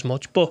Jones as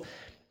much. But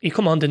he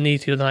come on, didn't he,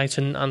 the other night,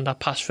 and that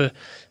pass for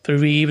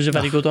Origi was a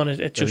very good one.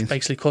 It just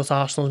basically cut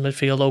Arsenal's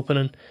midfield open,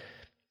 and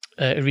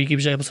Origi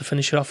was able to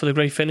finish it off with a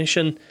great finish.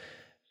 And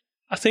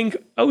I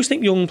always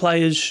think young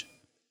players,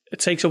 it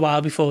takes a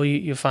while before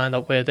you find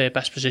out where their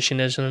best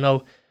position is. And I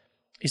know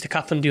he's the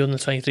captain of the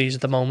under-23s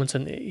at the moment,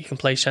 and he can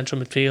play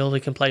central midfield, he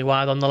can play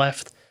wide on the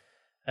left.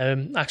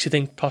 I actually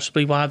think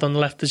possibly wide on the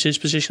left is his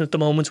position at the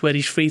moment, where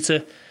he's free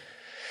to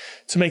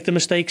make the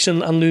mistakes and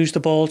lose the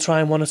ball,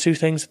 trying one or two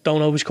things that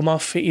don't always come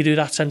off. You do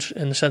that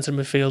in the centre of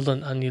midfield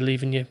and you're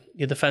leaving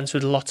your defence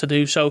with a lot to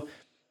do. So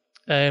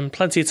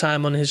plenty of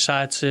time on his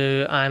side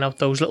to iron out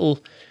those little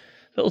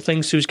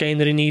things to his game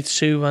that he needs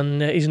to,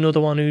 and he's another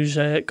one who's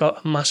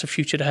got a massive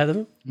future ahead of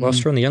him.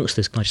 Whilst we're on the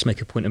youngsters, can I just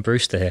make a point of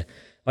Brewster here?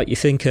 Like, you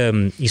think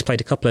he's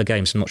played a couple of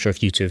games, I'm not sure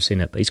if you two have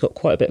seen it, but he's got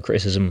quite a bit of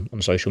criticism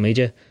on social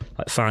media.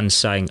 Like fans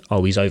saying,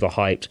 oh, he's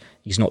overhyped,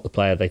 he's not the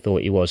player they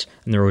thought he was,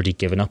 and they're already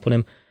giving up on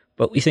him.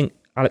 But we think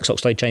Alex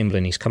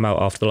Oxlade-Chamberlain, he's come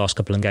out after the last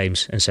couple of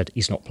games and said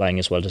he's not playing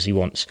as well as he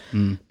wants.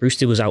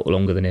 Brewster was out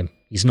longer than him.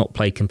 He's not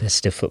played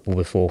competitive football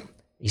before.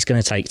 He's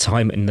going to take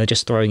time, and they're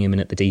just throwing him in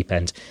at the deep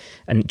end.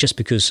 And just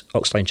because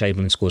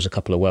Oxlade-Chamberlain scores a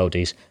couple of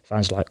worldies,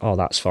 fans are like, oh,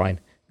 that's fine.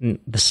 And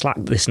the slack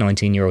this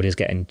 19-year-old is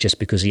getting just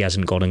because he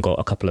hasn't gone and got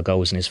a couple of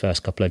goals in his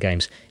first couple of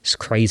games, it's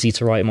crazy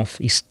to write him off.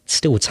 He's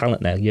still a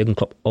talent there. Jurgen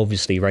Klopp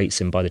obviously rates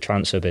him by the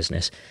transfer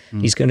business.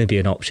 He's going to be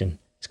an option.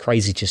 It's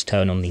crazy to just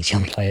turn on these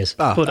young players.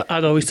 But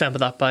I'd always temper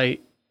that by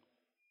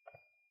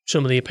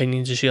some of the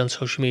opinions you see on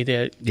social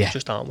media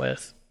just aren't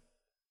worth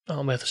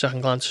a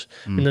second glance.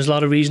 I mean, there's a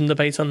lot of reason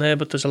debate on there,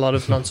 but there's a lot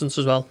of nonsense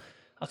as well.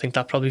 I think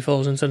that probably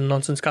falls into the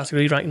nonsense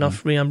category, writing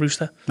off Rhian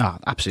Brewster. No,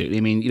 absolutely.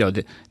 I mean,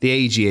 the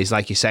age he is,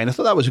 like you're saying, I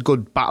thought that was a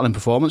good battling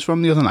performance from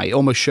him the other night. It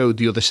almost showed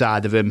the other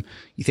side of him.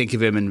 You think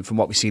of him, and from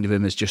what we've seen of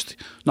him, as just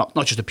not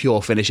just a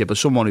pure finisher, but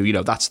someone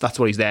who, that's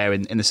what he's there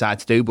in the side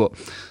to do, but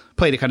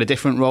played a kind of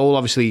different role.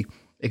 Obviously,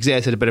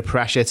 exerted a bit of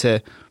pressure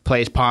to play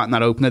his part in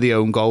that opener, the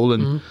own goal.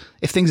 And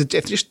if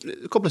just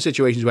a couple of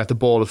situations where the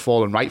ball had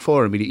fallen right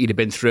for him, he'd have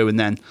been through, and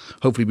then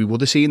hopefully we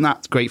would have seen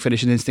that great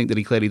finishing instinct that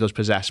he clearly does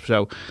possess.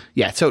 So,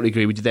 yeah, totally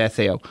agree with you there,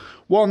 Theo.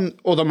 One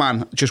other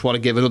man, just want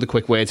to give another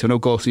quick word to. I know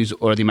Ghostly's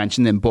already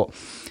mentioned him, but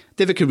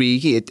Divock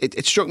Origi,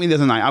 it struck me the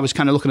other night. I was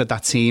kind of looking at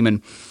that team,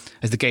 and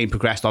as the game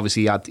progressed,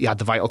 obviously he had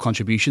the vital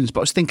contributions,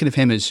 but I was thinking of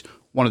him as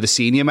one of the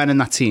senior men in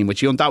that team,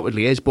 which he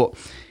undoubtedly is, but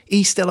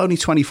he's still only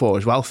 24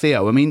 as well,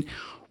 Theo. I mean,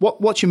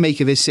 what do you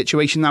make of his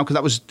situation now?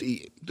 Because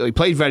he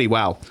played very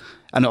well,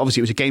 and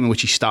obviously it was a game in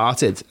which he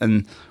started.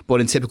 But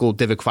in typical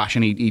Divock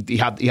fashion, he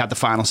had the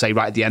final say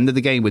right at the end of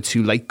the game with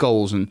 2 late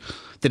goals, and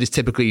did his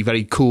typically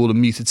very cool and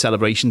muted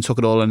celebration, took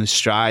it all in his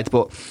stride.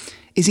 But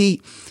is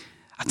he?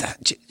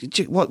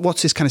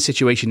 What's his kind of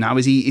situation now?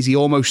 Is he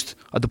almost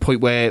at the point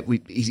where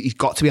he's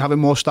got to be having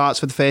more starts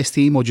for the first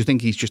team, or do you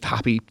think he's just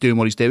happy doing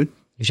what he's doing?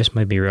 You just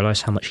made me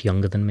realise how much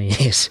younger than me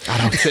he is.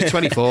 I know,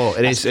 24.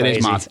 It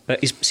is mad.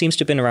 But he seems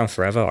to have been around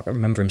forever. I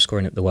remember him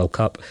scoring at the World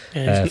Cup.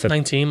 Yeah, he's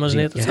 19, wasn't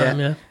he, at the time?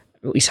 Yeah.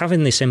 He's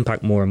having this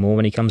impact more and more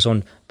when he comes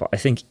on, but I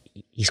think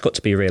he's got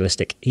to be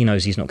realistic. He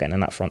knows he's not getting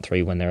in that front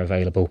three when they're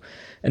available.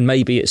 And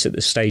maybe it's at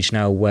the stage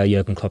now where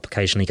Jurgen Klopp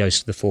occasionally goes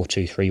to the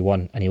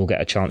 4-2-3-1 and he will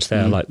get a chance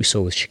there, like we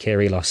saw with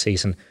Shaqiri last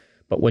season.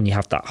 But when you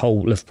have that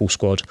whole Liverpool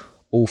squad,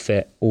 all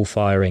fit, all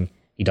firing,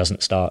 he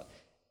doesn't start.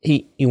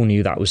 He all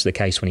knew that was the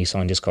case when he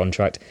signed his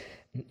contract.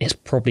 It's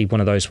probably one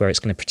of those where it's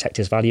going to protect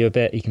his value a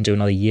bit. He can do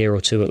another year or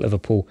two at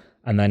Liverpool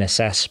and then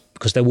assess,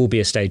 because there will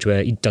be a stage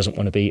where he doesn't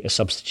want to be a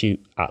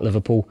substitute at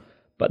Liverpool.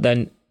 But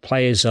then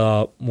players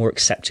are more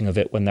accepting of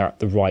it when they're at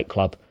the right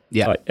club.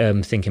 Yeah.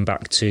 Like, thinking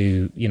back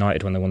to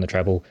United when they won the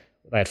treble,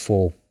 they had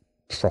 4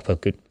 proper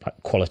good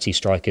quality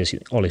strikers.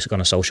 Ole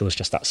Gunnar Solskjaer was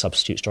just that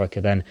substitute striker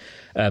then.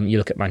 You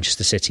look at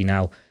Manchester City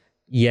now.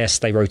 Yes,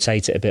 they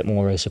rotate it a bit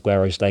more as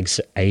Aguero's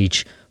legs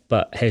age,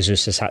 but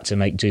Jesus has had to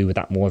make do with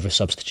that more of a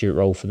substitute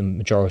role for the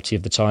majority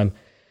of the time.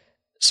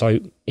 So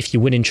if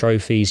you're winning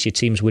trophies, your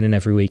team's winning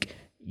every week,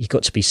 you've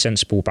got to be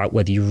sensible about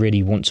whether you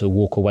really want to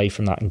walk away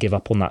from that and give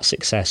up on that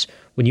success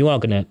when you are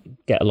going to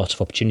get a lot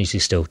of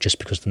opportunities still just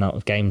because of the amount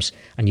of games,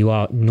 and you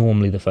are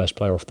normally the first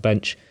player off the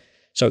bench.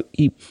 So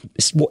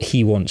it's what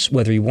he wants,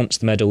 whether he wants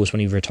the medals when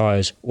he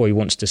retires or he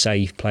wants to say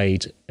he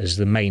played as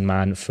the main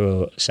man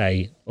for,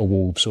 say, a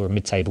Wolves or a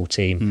mid-table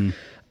team.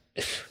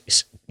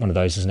 It's one of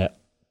those, isn't it?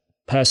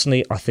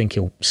 Personally, I think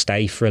he'll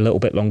stay for a little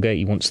bit longer.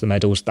 He wants the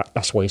medals.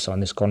 That's why he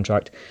signed this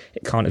contract.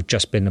 It can't have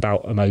just been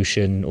about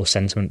emotion or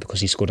sentiment because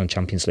he scored on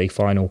Champions League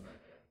final.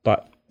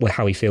 But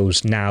how he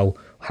feels now,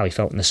 how he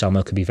felt in the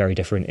summer, could be very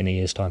different in a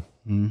year's time.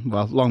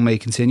 Well, long may he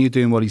continue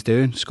doing what he's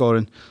doing,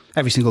 scoring.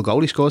 Every single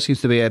goal he scores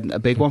seems to be a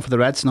big one for the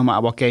Reds, no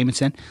matter what game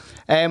it's in.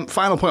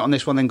 Final point on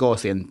this one then,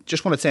 Ghostly, and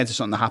just want to turn to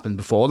something that happened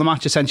before the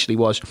match, essentially,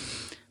 was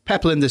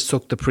Pep Lijnders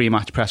took the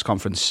pre-match press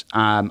conference,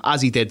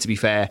 as he did, to be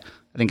fair,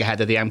 I think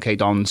ahead of the MK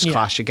Dons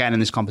clash again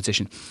in this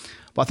competition.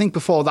 But I think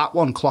before that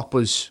one, Klopp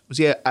was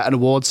he at an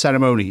awards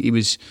ceremony? He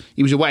was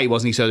away,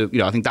 wasn't he? So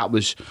I think that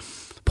was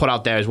put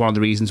out there as one of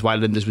the reasons why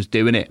Lijnders was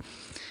doing it.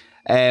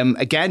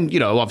 Again,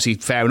 obviously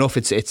fair enough.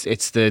 It's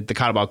the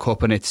Carabao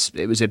Cup, and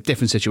it was a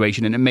different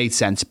situation, and it made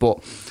sense.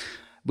 But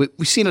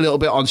we've seen a little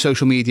bit on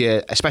social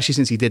media, especially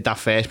since he did that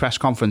first press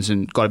conference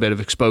and got a bit of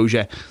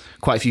exposure.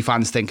 Quite a few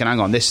fans thinking, "Hang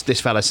on, this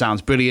fella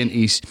sounds brilliant.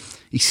 He's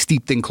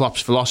steeped in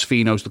Klopp's philosophy.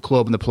 He knows the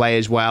club and the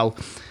players well."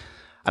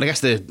 And I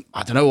guess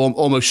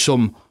almost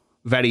some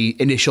very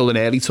initial and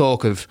early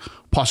talk of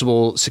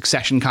possible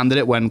succession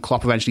candidate when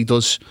Klopp eventually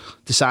does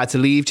decide to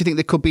leave. Do you think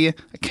there could be a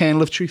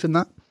kernel of truth in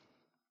that?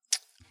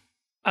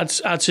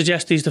 I'd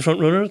suggest he's the front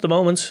runner at the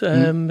moment.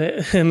 I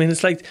mean,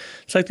 it's like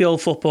the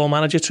old Football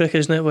Manager trick,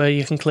 isn't it, where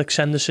you can click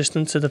send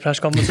assistant to the press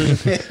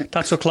conferences.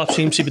 That's what Klopp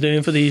seems to be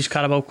doing for these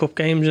Carabao Cup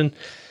games, and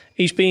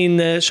he's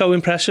been so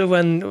impressive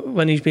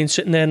when he's been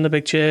sitting there in the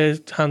big chair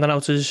handing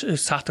out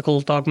his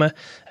tactical dogma.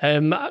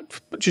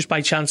 Just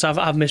by chance,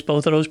 I've missed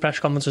both of those press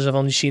conferences. I've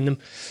only seen them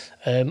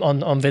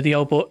on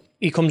video, but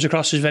he comes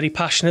across as very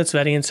passionate,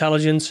 very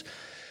intelligent,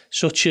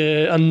 such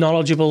a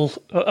knowledgeable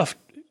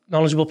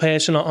knowledgeable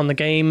person on the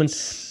game, and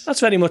that's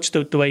very much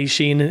the way he's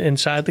seen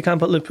inside the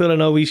camp at Liverpool.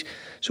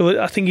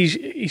 I think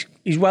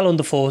he's well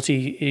under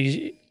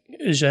 40.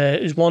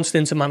 His one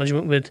stint in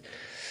management with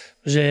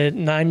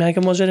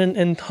Nijmegen, was it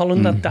in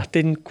Holland? That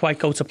didn't quite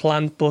go to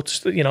plan,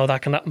 but you know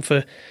that can happen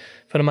for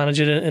a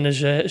manager in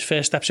his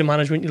first steps in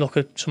management. You look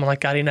at someone like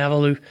Gary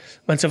Neville, who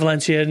went to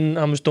Valencia and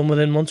was done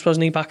within months,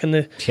 wasn't he, back in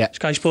the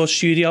Sky Sports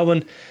studio?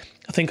 And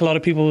I think a lot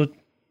of people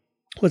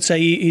would say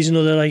he's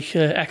another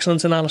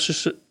excellent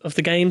analysis of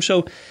the game.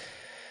 So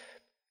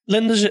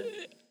Lijnders,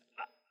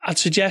 I'd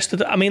suggest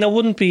that, I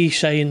wouldn't be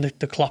saying that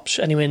the Klopp's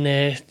anywhere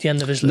near the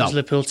end of his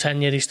Liverpool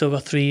tenure. He's still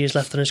got 3 years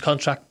left on his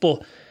contract,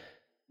 but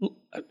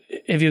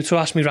if you were to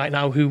ask me right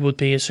now who would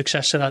be his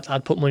successor,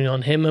 I'd put money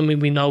on him.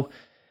 We know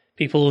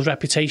people's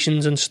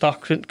reputations and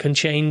stock can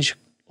change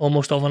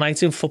almost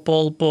overnight in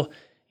football, but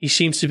he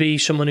seems to be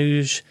someone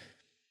who's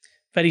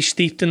very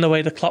steeped in the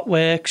way the Klopp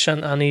works,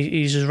 and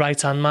he's his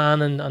right-hand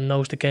man and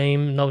knows the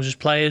game, knows his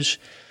players.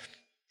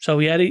 So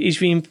yeah, he's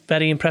been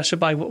very impressive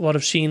by what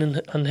I've seen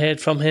and heard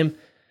from him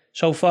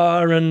so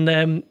far.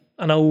 And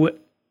I know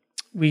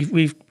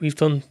we've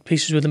done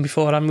pieces with him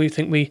before, and we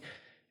think we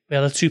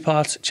had a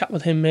 2-part chat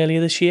with him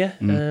earlier this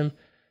year.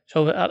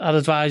 So I'd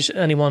advise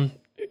anyone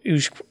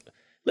who's a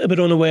little bit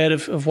unaware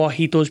of what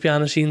he does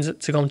behind the scenes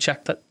to go and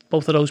check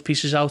both of those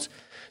pieces out.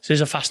 So there's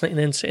a fascinating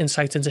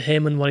insight into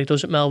him and what he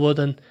does at Melwood,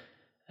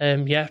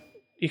 and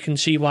you can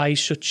see why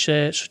he's such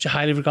a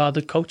highly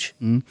regarded coach.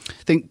 I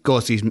think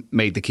Gorsty's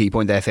made the key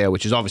point there, Theo,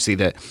 which is obviously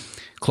that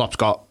Klopp's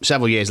got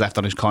several years left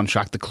on his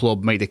contract. The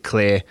club made it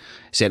clear,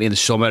 certainly in the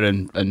summer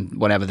and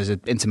whenever there's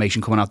an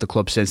intimation coming out the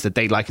club since, that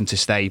they'd like him to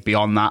stay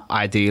beyond that,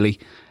 ideally.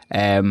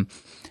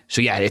 So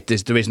yeah,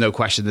 there is no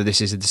question that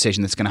this is a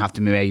decision that's going to have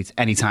to be made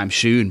anytime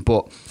soon.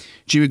 But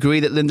do you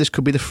agree that Lijnders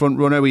could be the front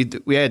runner? We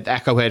heard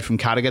from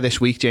Carragher this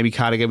week. Jamie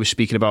Carragher was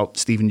speaking about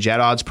Steven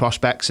Gerrard's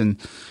prospects, and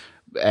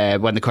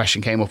when the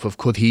question came up of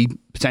could he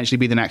potentially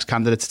be the next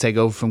candidate to take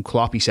over from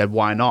Klopp, he said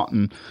why not,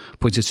 and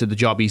pointed to the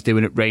job he's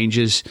doing at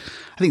Rangers.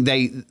 I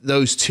think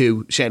those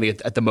two, certainly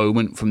at the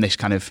moment, from this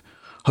kind of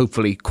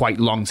hopefully quite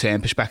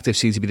long-term perspective,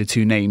 seem to be the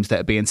two names that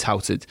are being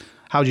touted.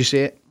 How do you see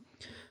it?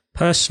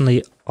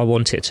 Personally, I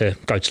want it to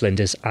go to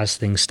Lijnders as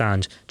things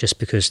stand, just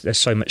because there's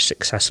so much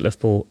success at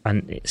Liverpool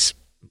and it's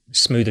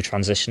smoother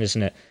transition,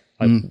 isn't it?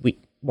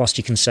 Whilst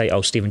you can say,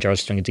 Steven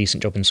Gerrard's doing a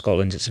decent job in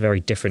Scotland, it's a very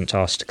different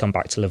task to come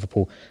back to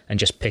Liverpool and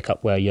just pick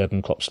up where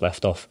Jurgen Klopp's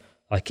left off.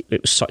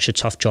 It was such a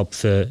tough job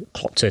for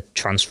Klopp to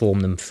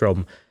transform them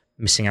from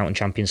missing out on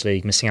Champions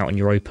League, missing out on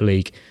Europa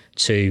League,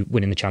 to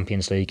winning the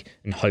Champions League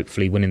and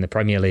hopefully winning the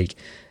Premier League.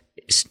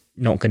 It's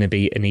not going to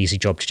be an easy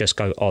job to just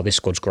go, this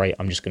squad's great,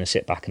 I'm just going to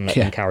sit back and let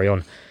them carry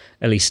on.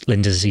 At least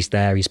Lijnders, he's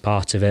there, he's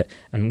part of it.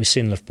 And we've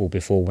seen Liverpool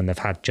before when they've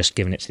had just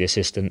given it to the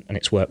assistant and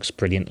it's worked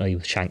brilliantly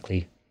with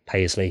Shankly,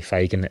 Paisley,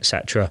 Fagan,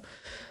 etc.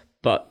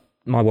 But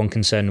my one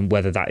concern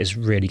whether that is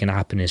really going to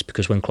happen is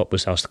because when Klopp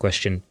was asked the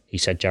question, he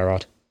said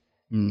Gerrard.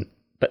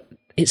 But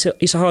it's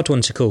a hard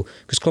one to call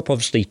because Klopp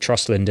obviously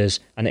trusts Lijnders,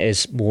 and it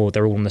is more,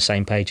 they're all on the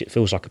same page. It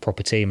feels like a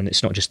proper team, and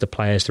it's not just the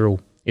players,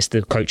 it's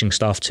the coaching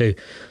staff too.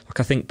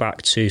 I think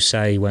back to,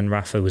 say, when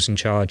Rafa was in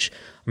charge,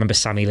 I remember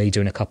Sammy Lee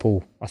doing a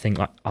couple, I think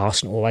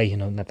Arsenal away,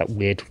 and had that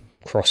weird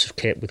cross of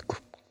kit with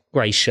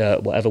grey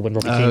shirt, whatever, when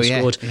Robbie Keane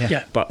scored.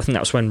 Yeah. But I think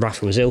that was when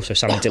Rafa was ill, so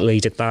Sammy Lee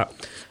did that.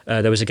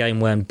 There was a game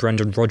when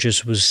Brendan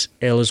Rodgers was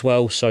ill as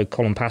well, so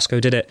Colin Pascoe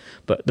did it.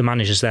 But the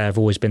managers there have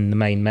always been the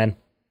main men.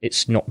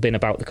 It's not been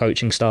about the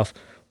coaching staff.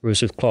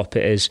 Whereas with Klopp,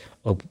 it is,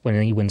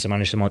 when he wins the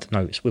manager of the month,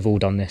 no, we've all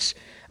done this.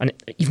 And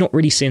you've not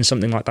really seen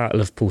something like that at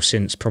Liverpool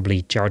since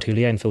probably Gerard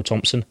Houllier and Phil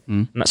Thompson.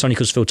 And that's only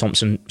because Phil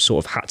Thompson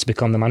sort of had to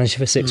become the manager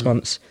for 6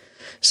 months.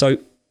 So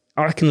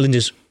I reckon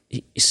Lijnders,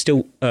 it's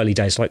still early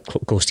days, like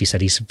Gorsty said,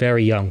 he's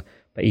very young,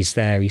 but he's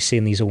there, he's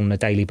seeing these all on a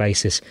daily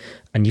basis.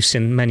 And you've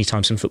seen many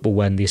times in football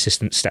when the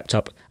assistant stepped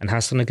up and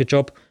has done a good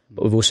job,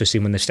 but we've also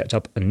seen when they've stepped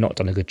up and not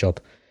done a good job.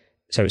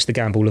 So it's the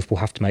gamble Liverpool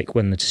have to make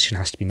when the decision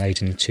has to be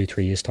made in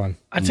 2-3 years' time.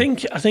 I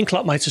think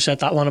Klopp might have said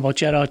that one about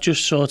Gerrard,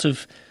 just sort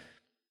of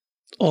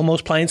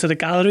almost playing to the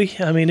gallery.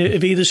 I mean,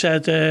 if he'd have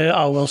said,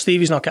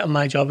 Stevie's not getting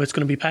my job, it's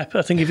going to be Pep.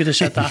 I think if he'd have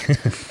said that,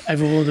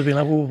 everyone would have been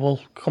like, well,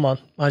 come on,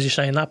 why is he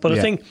saying that? But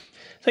I think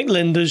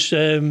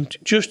Lijnders,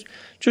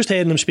 just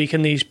hearing them speak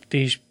in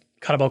these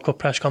Carabao Cup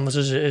press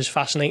conferences is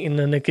fascinating,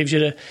 and it gives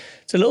you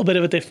it's a little bit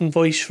of a different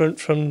voice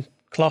from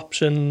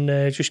Klopp's,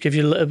 and just gives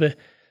you a little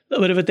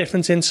bit of a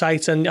different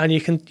insight, and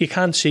you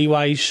can see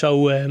why he's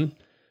so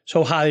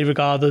highly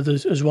regarded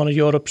as one of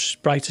Europe's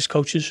brightest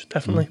coaches,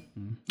 definitely.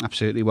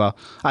 Absolutely. Well,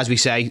 as we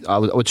say, I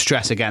would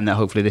stress again that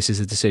hopefully this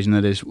is a decision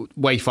that is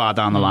way far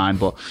down the line,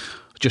 but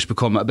just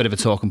become a bit of a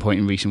talking point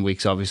in recent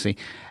weeks, obviously.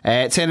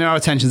 Turning our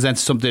attentions then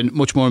to something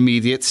much more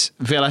immediate.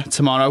 Villa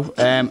tomorrow,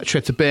 a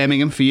trip to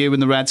Birmingham for you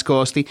and the Reds,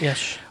 Gorsty.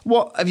 Yes.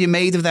 What have you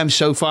made of them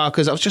so far?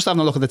 Because I was just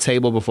having a look at the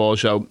table before,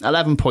 so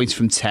 11 points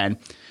from 10.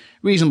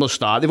 Reasonable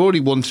start. They've already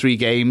won 3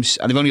 games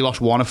and they've only lost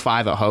 1 of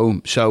 5 at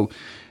home, so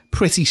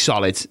pretty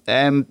solid.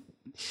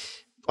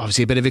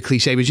 obviously a bit of a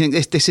cliche, but do you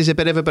think this is a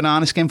bit of a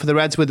banana skin for the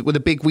Reds with a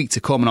big week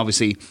to come? And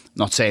obviously,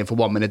 not saying for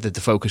 1 minute that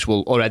the focus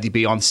will already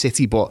be on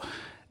City, but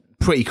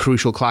pretty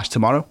crucial clash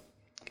tomorrow.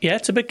 Yeah,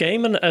 it's a big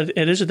game, and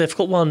it is a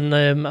difficult one.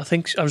 I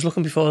think I was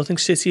looking before. I think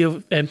City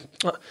Villa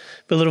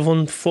have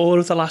won 4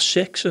 of the last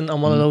 6, and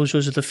one of those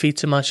was a defeat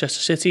to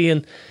Manchester City.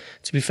 And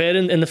to be fair,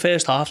 in the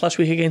first half last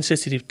week against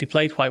City, they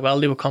played quite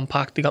well. They were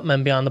compact. They got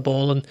men behind the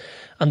ball, and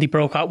they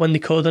broke out when they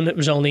could. And it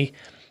was only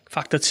the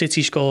fact that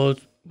City scored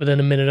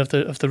within a minute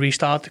of the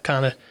restart that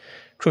kind of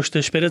crushed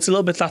their spirits a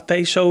little bit that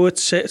day. So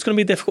it's going to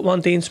be a difficult one.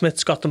 Dean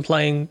Smith's got them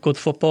playing good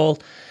football.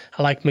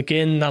 I like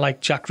McGinn, I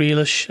like Jack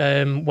Grealish,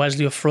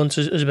 Wesley up front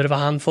is a bit of a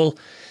handful.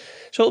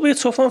 So it'll be a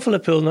tough one for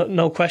Liverpool,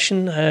 no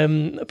question,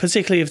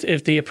 particularly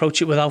if they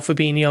approach it without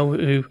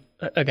Fabinho, who,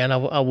 again,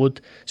 I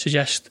would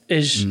suggest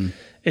is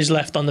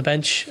left on the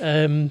bench.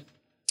 So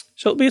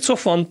it'll be a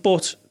tough one,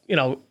 but, you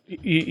know,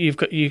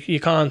 you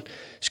can't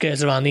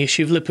skirt around the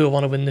issue. If Liverpool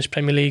want to win this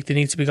Premier League, they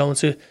need to be going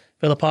to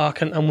Villa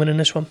Park and winning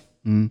this one.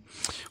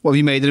 What have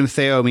you made of them,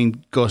 Theo? I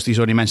mean, Ghosty's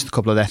already mentioned a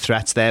couple of their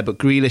threats there, but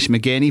Grealish,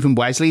 McGinn, even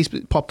Wesley's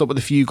popped up with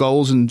a few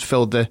goals and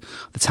filled the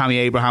Tammy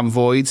Abraham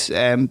void.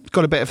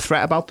 Got a bit of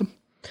threat about them?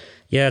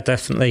 Yeah,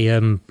 definitely.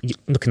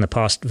 Look, in the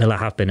past, Villa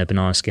have been a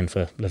banana skin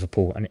for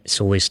Liverpool, and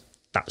it's always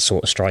that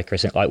sort of striker,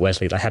 isn't it? Like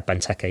Wesley, they had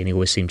Benteke and he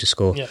always seemed to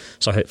score. Yeah.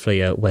 So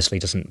hopefully Wesley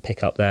doesn't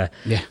pick up there.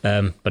 Yeah.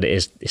 But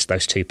it's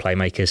those two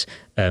playmakers.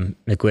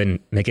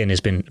 McGinn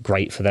has been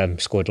great for them,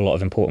 scored a lot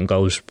of important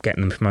goals,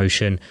 getting them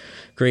promotion.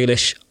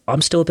 Grealish,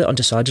 I'm still a bit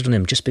undecided on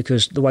him just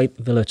because the way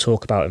Villa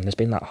talk about him, there's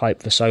been that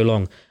hype for so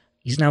long.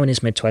 He's now in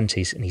his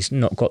mid-20s and he's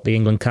not got the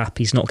England cap.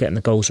 He's not getting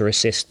the goals or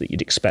assists that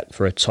you'd expect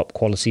for a top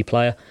quality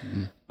player.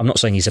 I'm not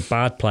saying he's a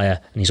bad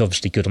player and he's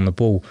obviously good on the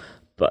ball,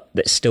 but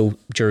it's still,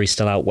 jury's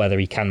still out whether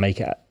he can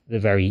make it at the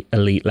very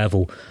elite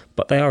level.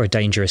 But they are a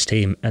dangerous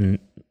team, and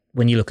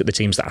when you look at the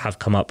teams that have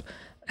come up,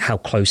 how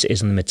close it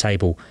is in the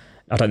mid-table,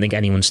 I don't think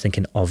anyone's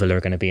thinking, Villa are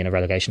going to be in a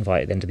relegation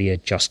fight at the end of the year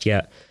just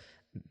yet.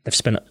 They've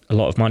spent a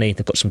lot of money.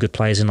 They've got some good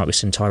players in, like we've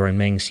seen Tyrone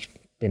Mings,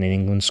 been in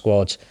England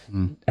squads,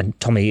 and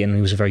Tommy Eaton,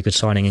 who was a very good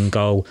signing in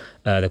goal.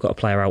 They've got a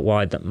player out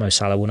wide that Mo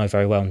Salah will know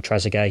very well, and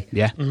Trezeguet.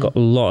 Yeah. Got a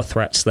lot of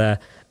threats there.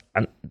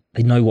 And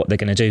they know what they're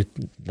going to do.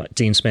 Like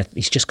Dean Smith,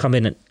 he's just come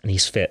in and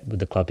he's fit with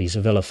the club. He's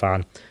a Villa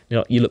fan. You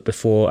know, you look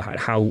before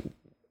how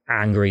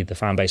angry the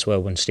fan base were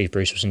when Steve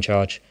Bruce was in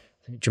charge.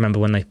 Do you remember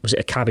when was it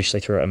a cabbage they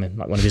threw at him in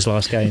like one of his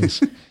last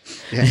games?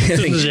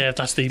 Yeah,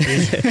 that's Steve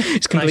Bruce.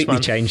 It's completely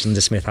changed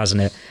under Smith,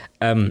 hasn't it?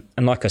 And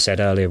like I said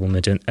earlier when we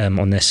were doing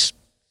on this,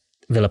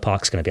 Villa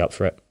Park's going to be up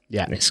for it.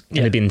 Yeah, it's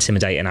going to be an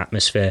intimidating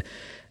atmosphere.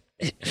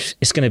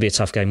 It's going to be a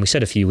tough game. We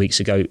said a few weeks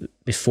ago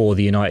before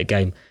the United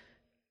game,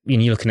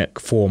 you're looking at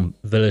form,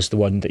 Villa's the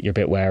one that you're a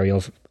bit wary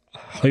of.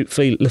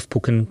 Hopefully Liverpool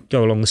can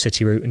go along the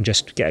City route and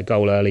just get a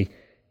goal early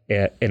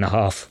in a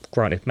half,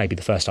 granted maybe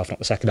the first half, not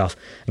the second half,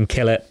 and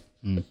kill it.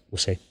 We'll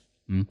see.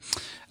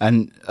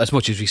 And as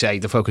much as we say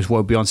the focus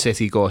won't be on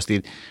City,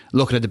 Ghosty,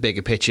 looking at the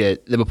bigger picture,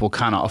 Liverpool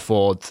cannot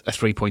afford a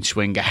 3-point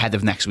swing ahead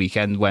of next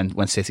weekend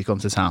when City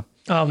comes to town.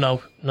 Oh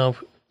no,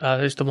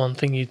 that is the one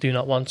thing you do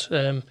not want.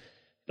 You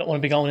don't want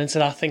to be going into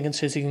that thinking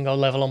City can go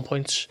level on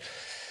points.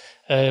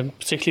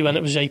 Particularly when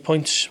it was 8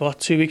 points,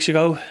 2 weeks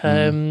ago.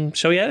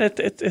 So yeah,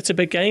 it's a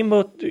big game,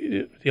 but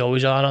they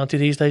always are, aren't they,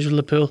 these days with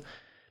Liverpool?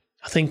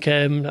 I think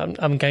I'm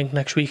Genk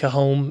next week at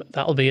home.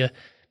 That'll be a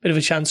bit of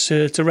a chance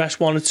to rest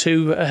 1 or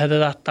 2 ahead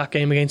of that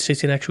game against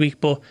City next week.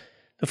 But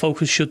the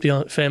focus should be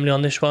firmly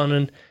on this one.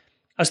 And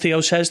as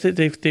Theo says,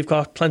 they've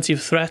got plenty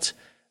of threat.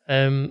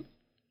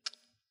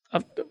 I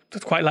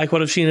quite like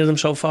what I've seen of them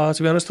so far,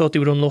 to be honest. Thought they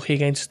were unlucky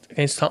against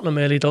Tottenham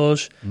early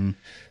doors.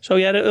 So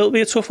yeah, it'll be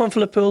a tough one for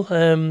Liverpool,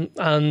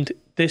 and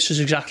this is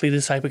exactly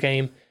the type of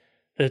game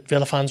that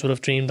Villa fans would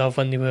have dreamed of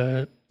when they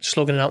were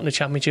slugging it out in the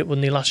Championship,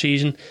 wouldn't they, last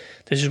season?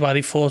 This is why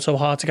they fought so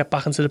hard to get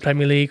back into the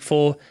Premier League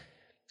for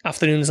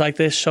afternoons like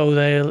this, so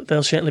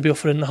they'll certainly be up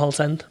for it in the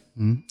Holte End.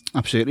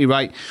 Absolutely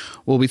right.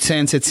 We'll be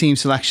turning to team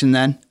selection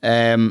then.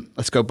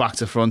 Let's go back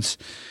to front.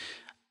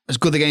 As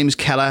good a game as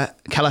Kelleher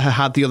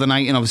had the other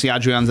night, and obviously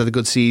Adrian's had a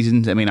good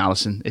season. I mean,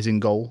 Alisson is in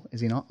goal,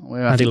 is he not?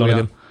 Andy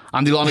Lonergan.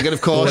 Andy Lonergan,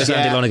 of course.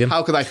 Andy Lonergan.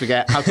 How could I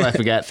forget?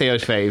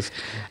 Theo's fave.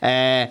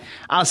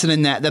 Alisson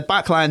in net. The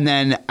back line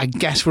then, I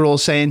guess we're all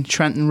saying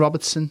Trent and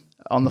Robertson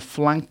on the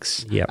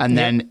flanks. Yep. And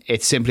then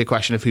it's simply a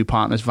question of who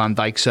partners Van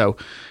Dijk. So,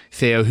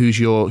 Theo, who's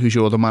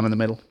your other man in the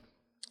middle?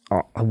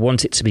 I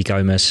want it to be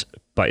Gomez,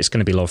 but it's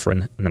going to be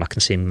Lovren, and then I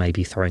can see him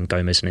maybe throwing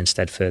Gomez in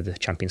instead for the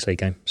Champions League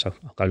game. So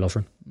I'll go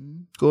Lovren.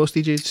 Ghost,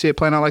 did you see it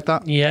playing out like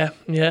that? Yeah.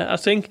 I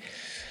think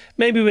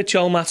maybe with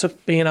Joel Matip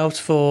being out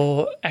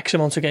for X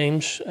amount of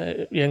games,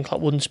 Jurgen Klopp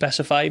wouldn't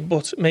specify,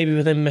 but maybe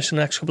with him missing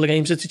the next couple of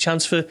games, it's a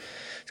chance to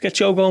get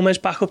Joe Gomez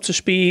back up to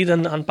speed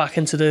and back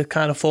into the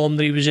kind of form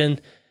that he was in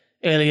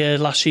earlier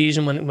last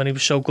season when he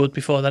was so good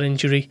before that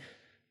injury.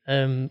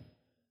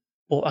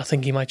 But I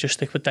think he might just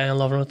stick with Dejan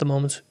Lovren at the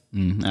moment.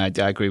 I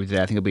agree with you.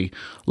 I think it'll be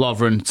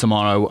Lovren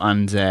tomorrow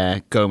and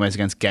Gomez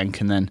against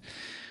Genk, and then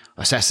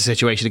assess the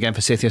situation again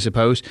for City, I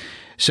suppose.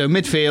 So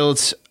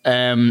midfield,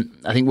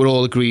 I think we're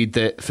all agreed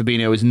that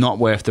Fabinho is not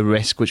worth the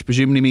risk, which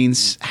presumably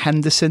means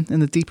Henderson in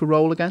the deeper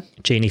role again.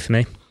 Genie for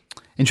me.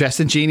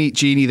 Interesting,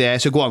 Genie there.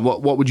 So go on,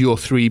 what would your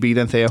three be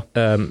then, Theo?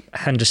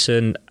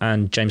 Henderson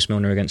and James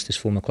Milner against his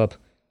former club.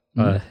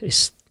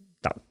 It's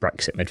that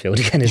Brexit midfield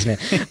again, isn't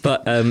it?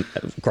 But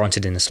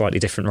granted in a slightly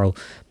different role.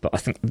 But I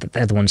think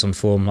they're the ones on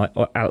form. Like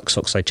Alex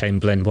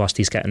Oxlade-Chamberlain, whilst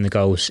he's getting the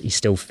goals, he's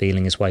still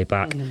feeling his way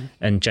back.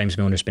 And James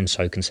Milner's been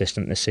so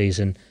consistent this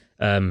season.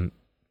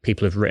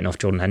 People have written off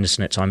Jordan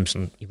Henderson at times,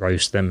 and he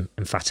rose to them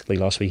emphatically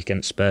last week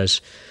against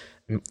Spurs.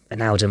 And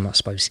Wijnaldum, I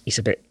suppose,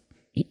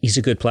 he's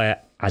a good player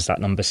as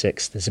that number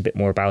 6. There's a bit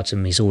more about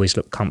him. He's always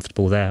looked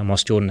comfortable there. And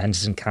whilst Jordan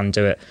Henderson can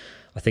do it,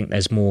 I think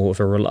there's more of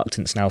a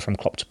reluctance now from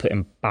Klopp to put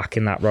him back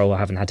in that role. I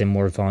haven't had him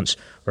more advanced,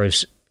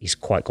 whereas he's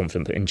quite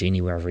confident putting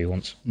Genie wherever he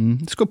wants.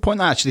 It's a good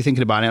point, actually,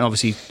 thinking about it. And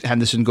obviously,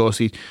 Henderson,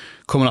 Ghosty,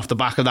 coming off the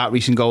back of that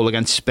recent goal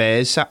against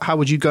Spurs. How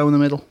would you go in the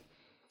middle?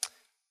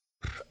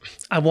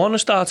 I want to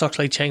start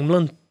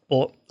Oxlade-Chamberlain,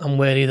 but I'm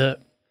wary that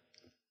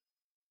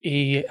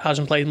he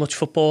hasn't played much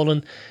football,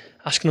 and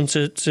asking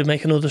him to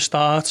make another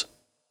start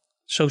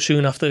so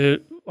soon after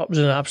what was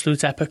an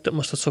absolute epic that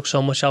must have took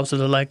so much out of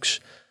the legs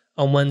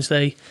on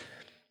Wednesday.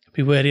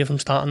 Be wary of him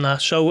starting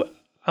that. So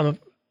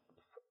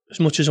as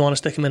much as I want to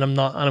stick him in, I'm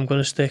not, and I'm going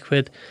to stick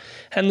with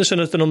Henderson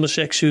as the number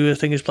 6, who I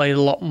think has played there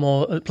a lot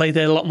more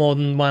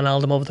than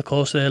Wijnaldum over the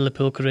course of their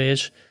Liverpool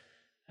careers.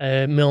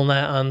 Milner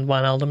and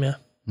Wijnaldum,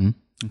 yeah.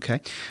 Okay.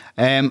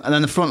 And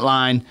then the front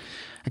line,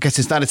 I guess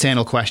it's that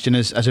eternal question: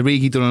 has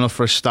Origi done enough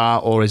for a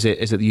start, or is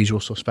it the usual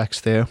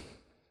suspects there?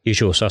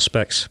 Usual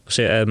suspects.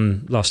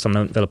 Last time I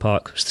went to Villa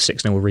Park, it was the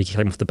 6-0 Origi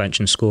came off the bench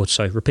and scored.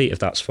 So repeat if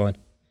that's fine.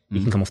 You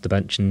can come off the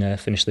bench and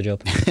finish the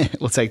job.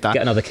 We'll take that.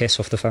 Get another kiss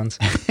off the fans.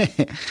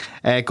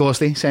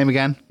 Ghosty, same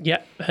again.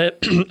 Yeah,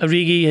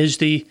 Origi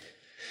is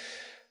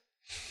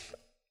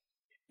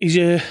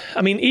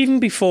even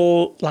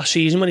before last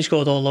season when he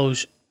scored all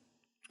those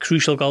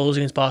crucial goals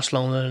against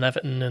Barcelona and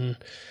Everton and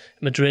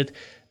Madrid,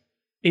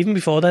 even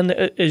before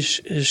then,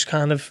 his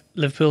kind of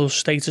Liverpool's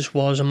status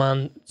was a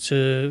man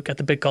to get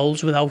the big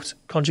goals without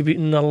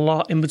contributing a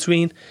lot in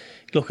between.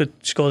 Look at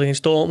scored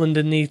against Dortmund,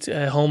 didn't he?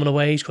 Home and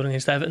away, he scored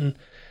against Everton.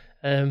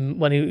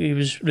 When he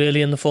was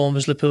really in the form of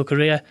his Liverpool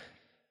career.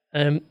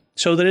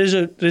 So there is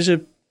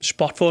a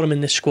spot for him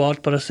in this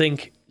squad, but I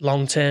think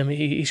long term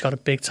he's got a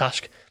big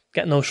task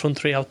getting those front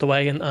three out the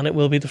way, and it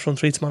will be the front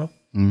three tomorrow.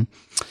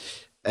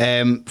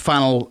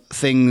 Final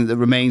thing that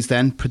remains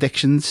then,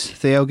 predictions.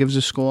 Theo, gives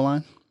us a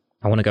scoreline.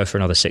 I want to go for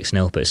another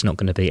 6-0, but it's not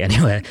going to be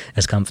anywhere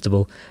as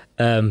comfortable.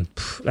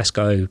 Let's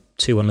go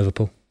 2-1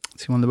 Liverpool.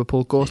 2-1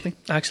 Liverpool, Ghosty?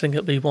 I actually think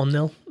it'll be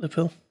 1-0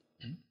 Liverpool.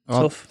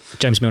 Tough.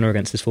 James Milner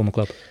against his former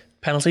club.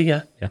 Penalty,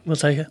 yeah. We'll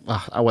take it.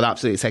 I would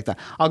absolutely take that.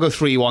 I'll go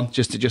 3-1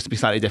 just to be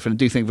slightly different. I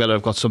do think Villa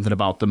have got something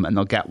about them and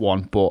they'll get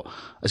one, but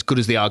as good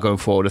as they are going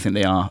forward, I think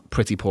they are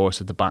pretty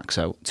porous at the back,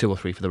 so 2 or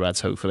 3 for the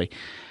Reds, hopefully.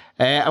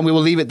 And we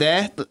will leave it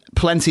there.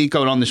 Plenty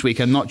going on this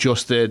weekend, not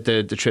just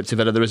the trip to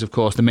Villa. There is, of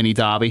course, the mini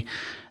derby.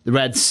 The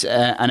Reds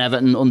and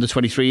Everton under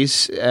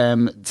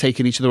 23s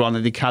taking each other on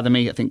at the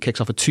Academy. I think kicks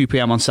off at 2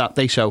 p.m. on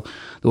Saturday, so there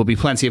will be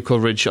plenty of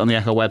coverage on the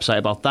Echo website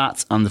about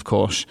that. And, of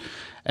course,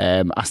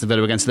 Aston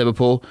Villa against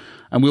Liverpool.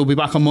 And we'll be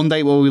back on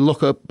Monday where we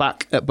look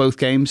back at both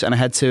games and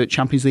ahead to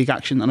Champions League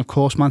action and, of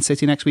course, Man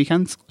City next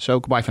weekend.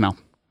 So goodbye for now.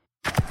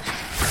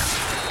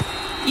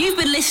 You've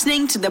been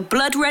listening to the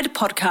Blood Red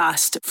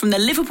podcast from the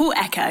Liverpool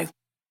Echo.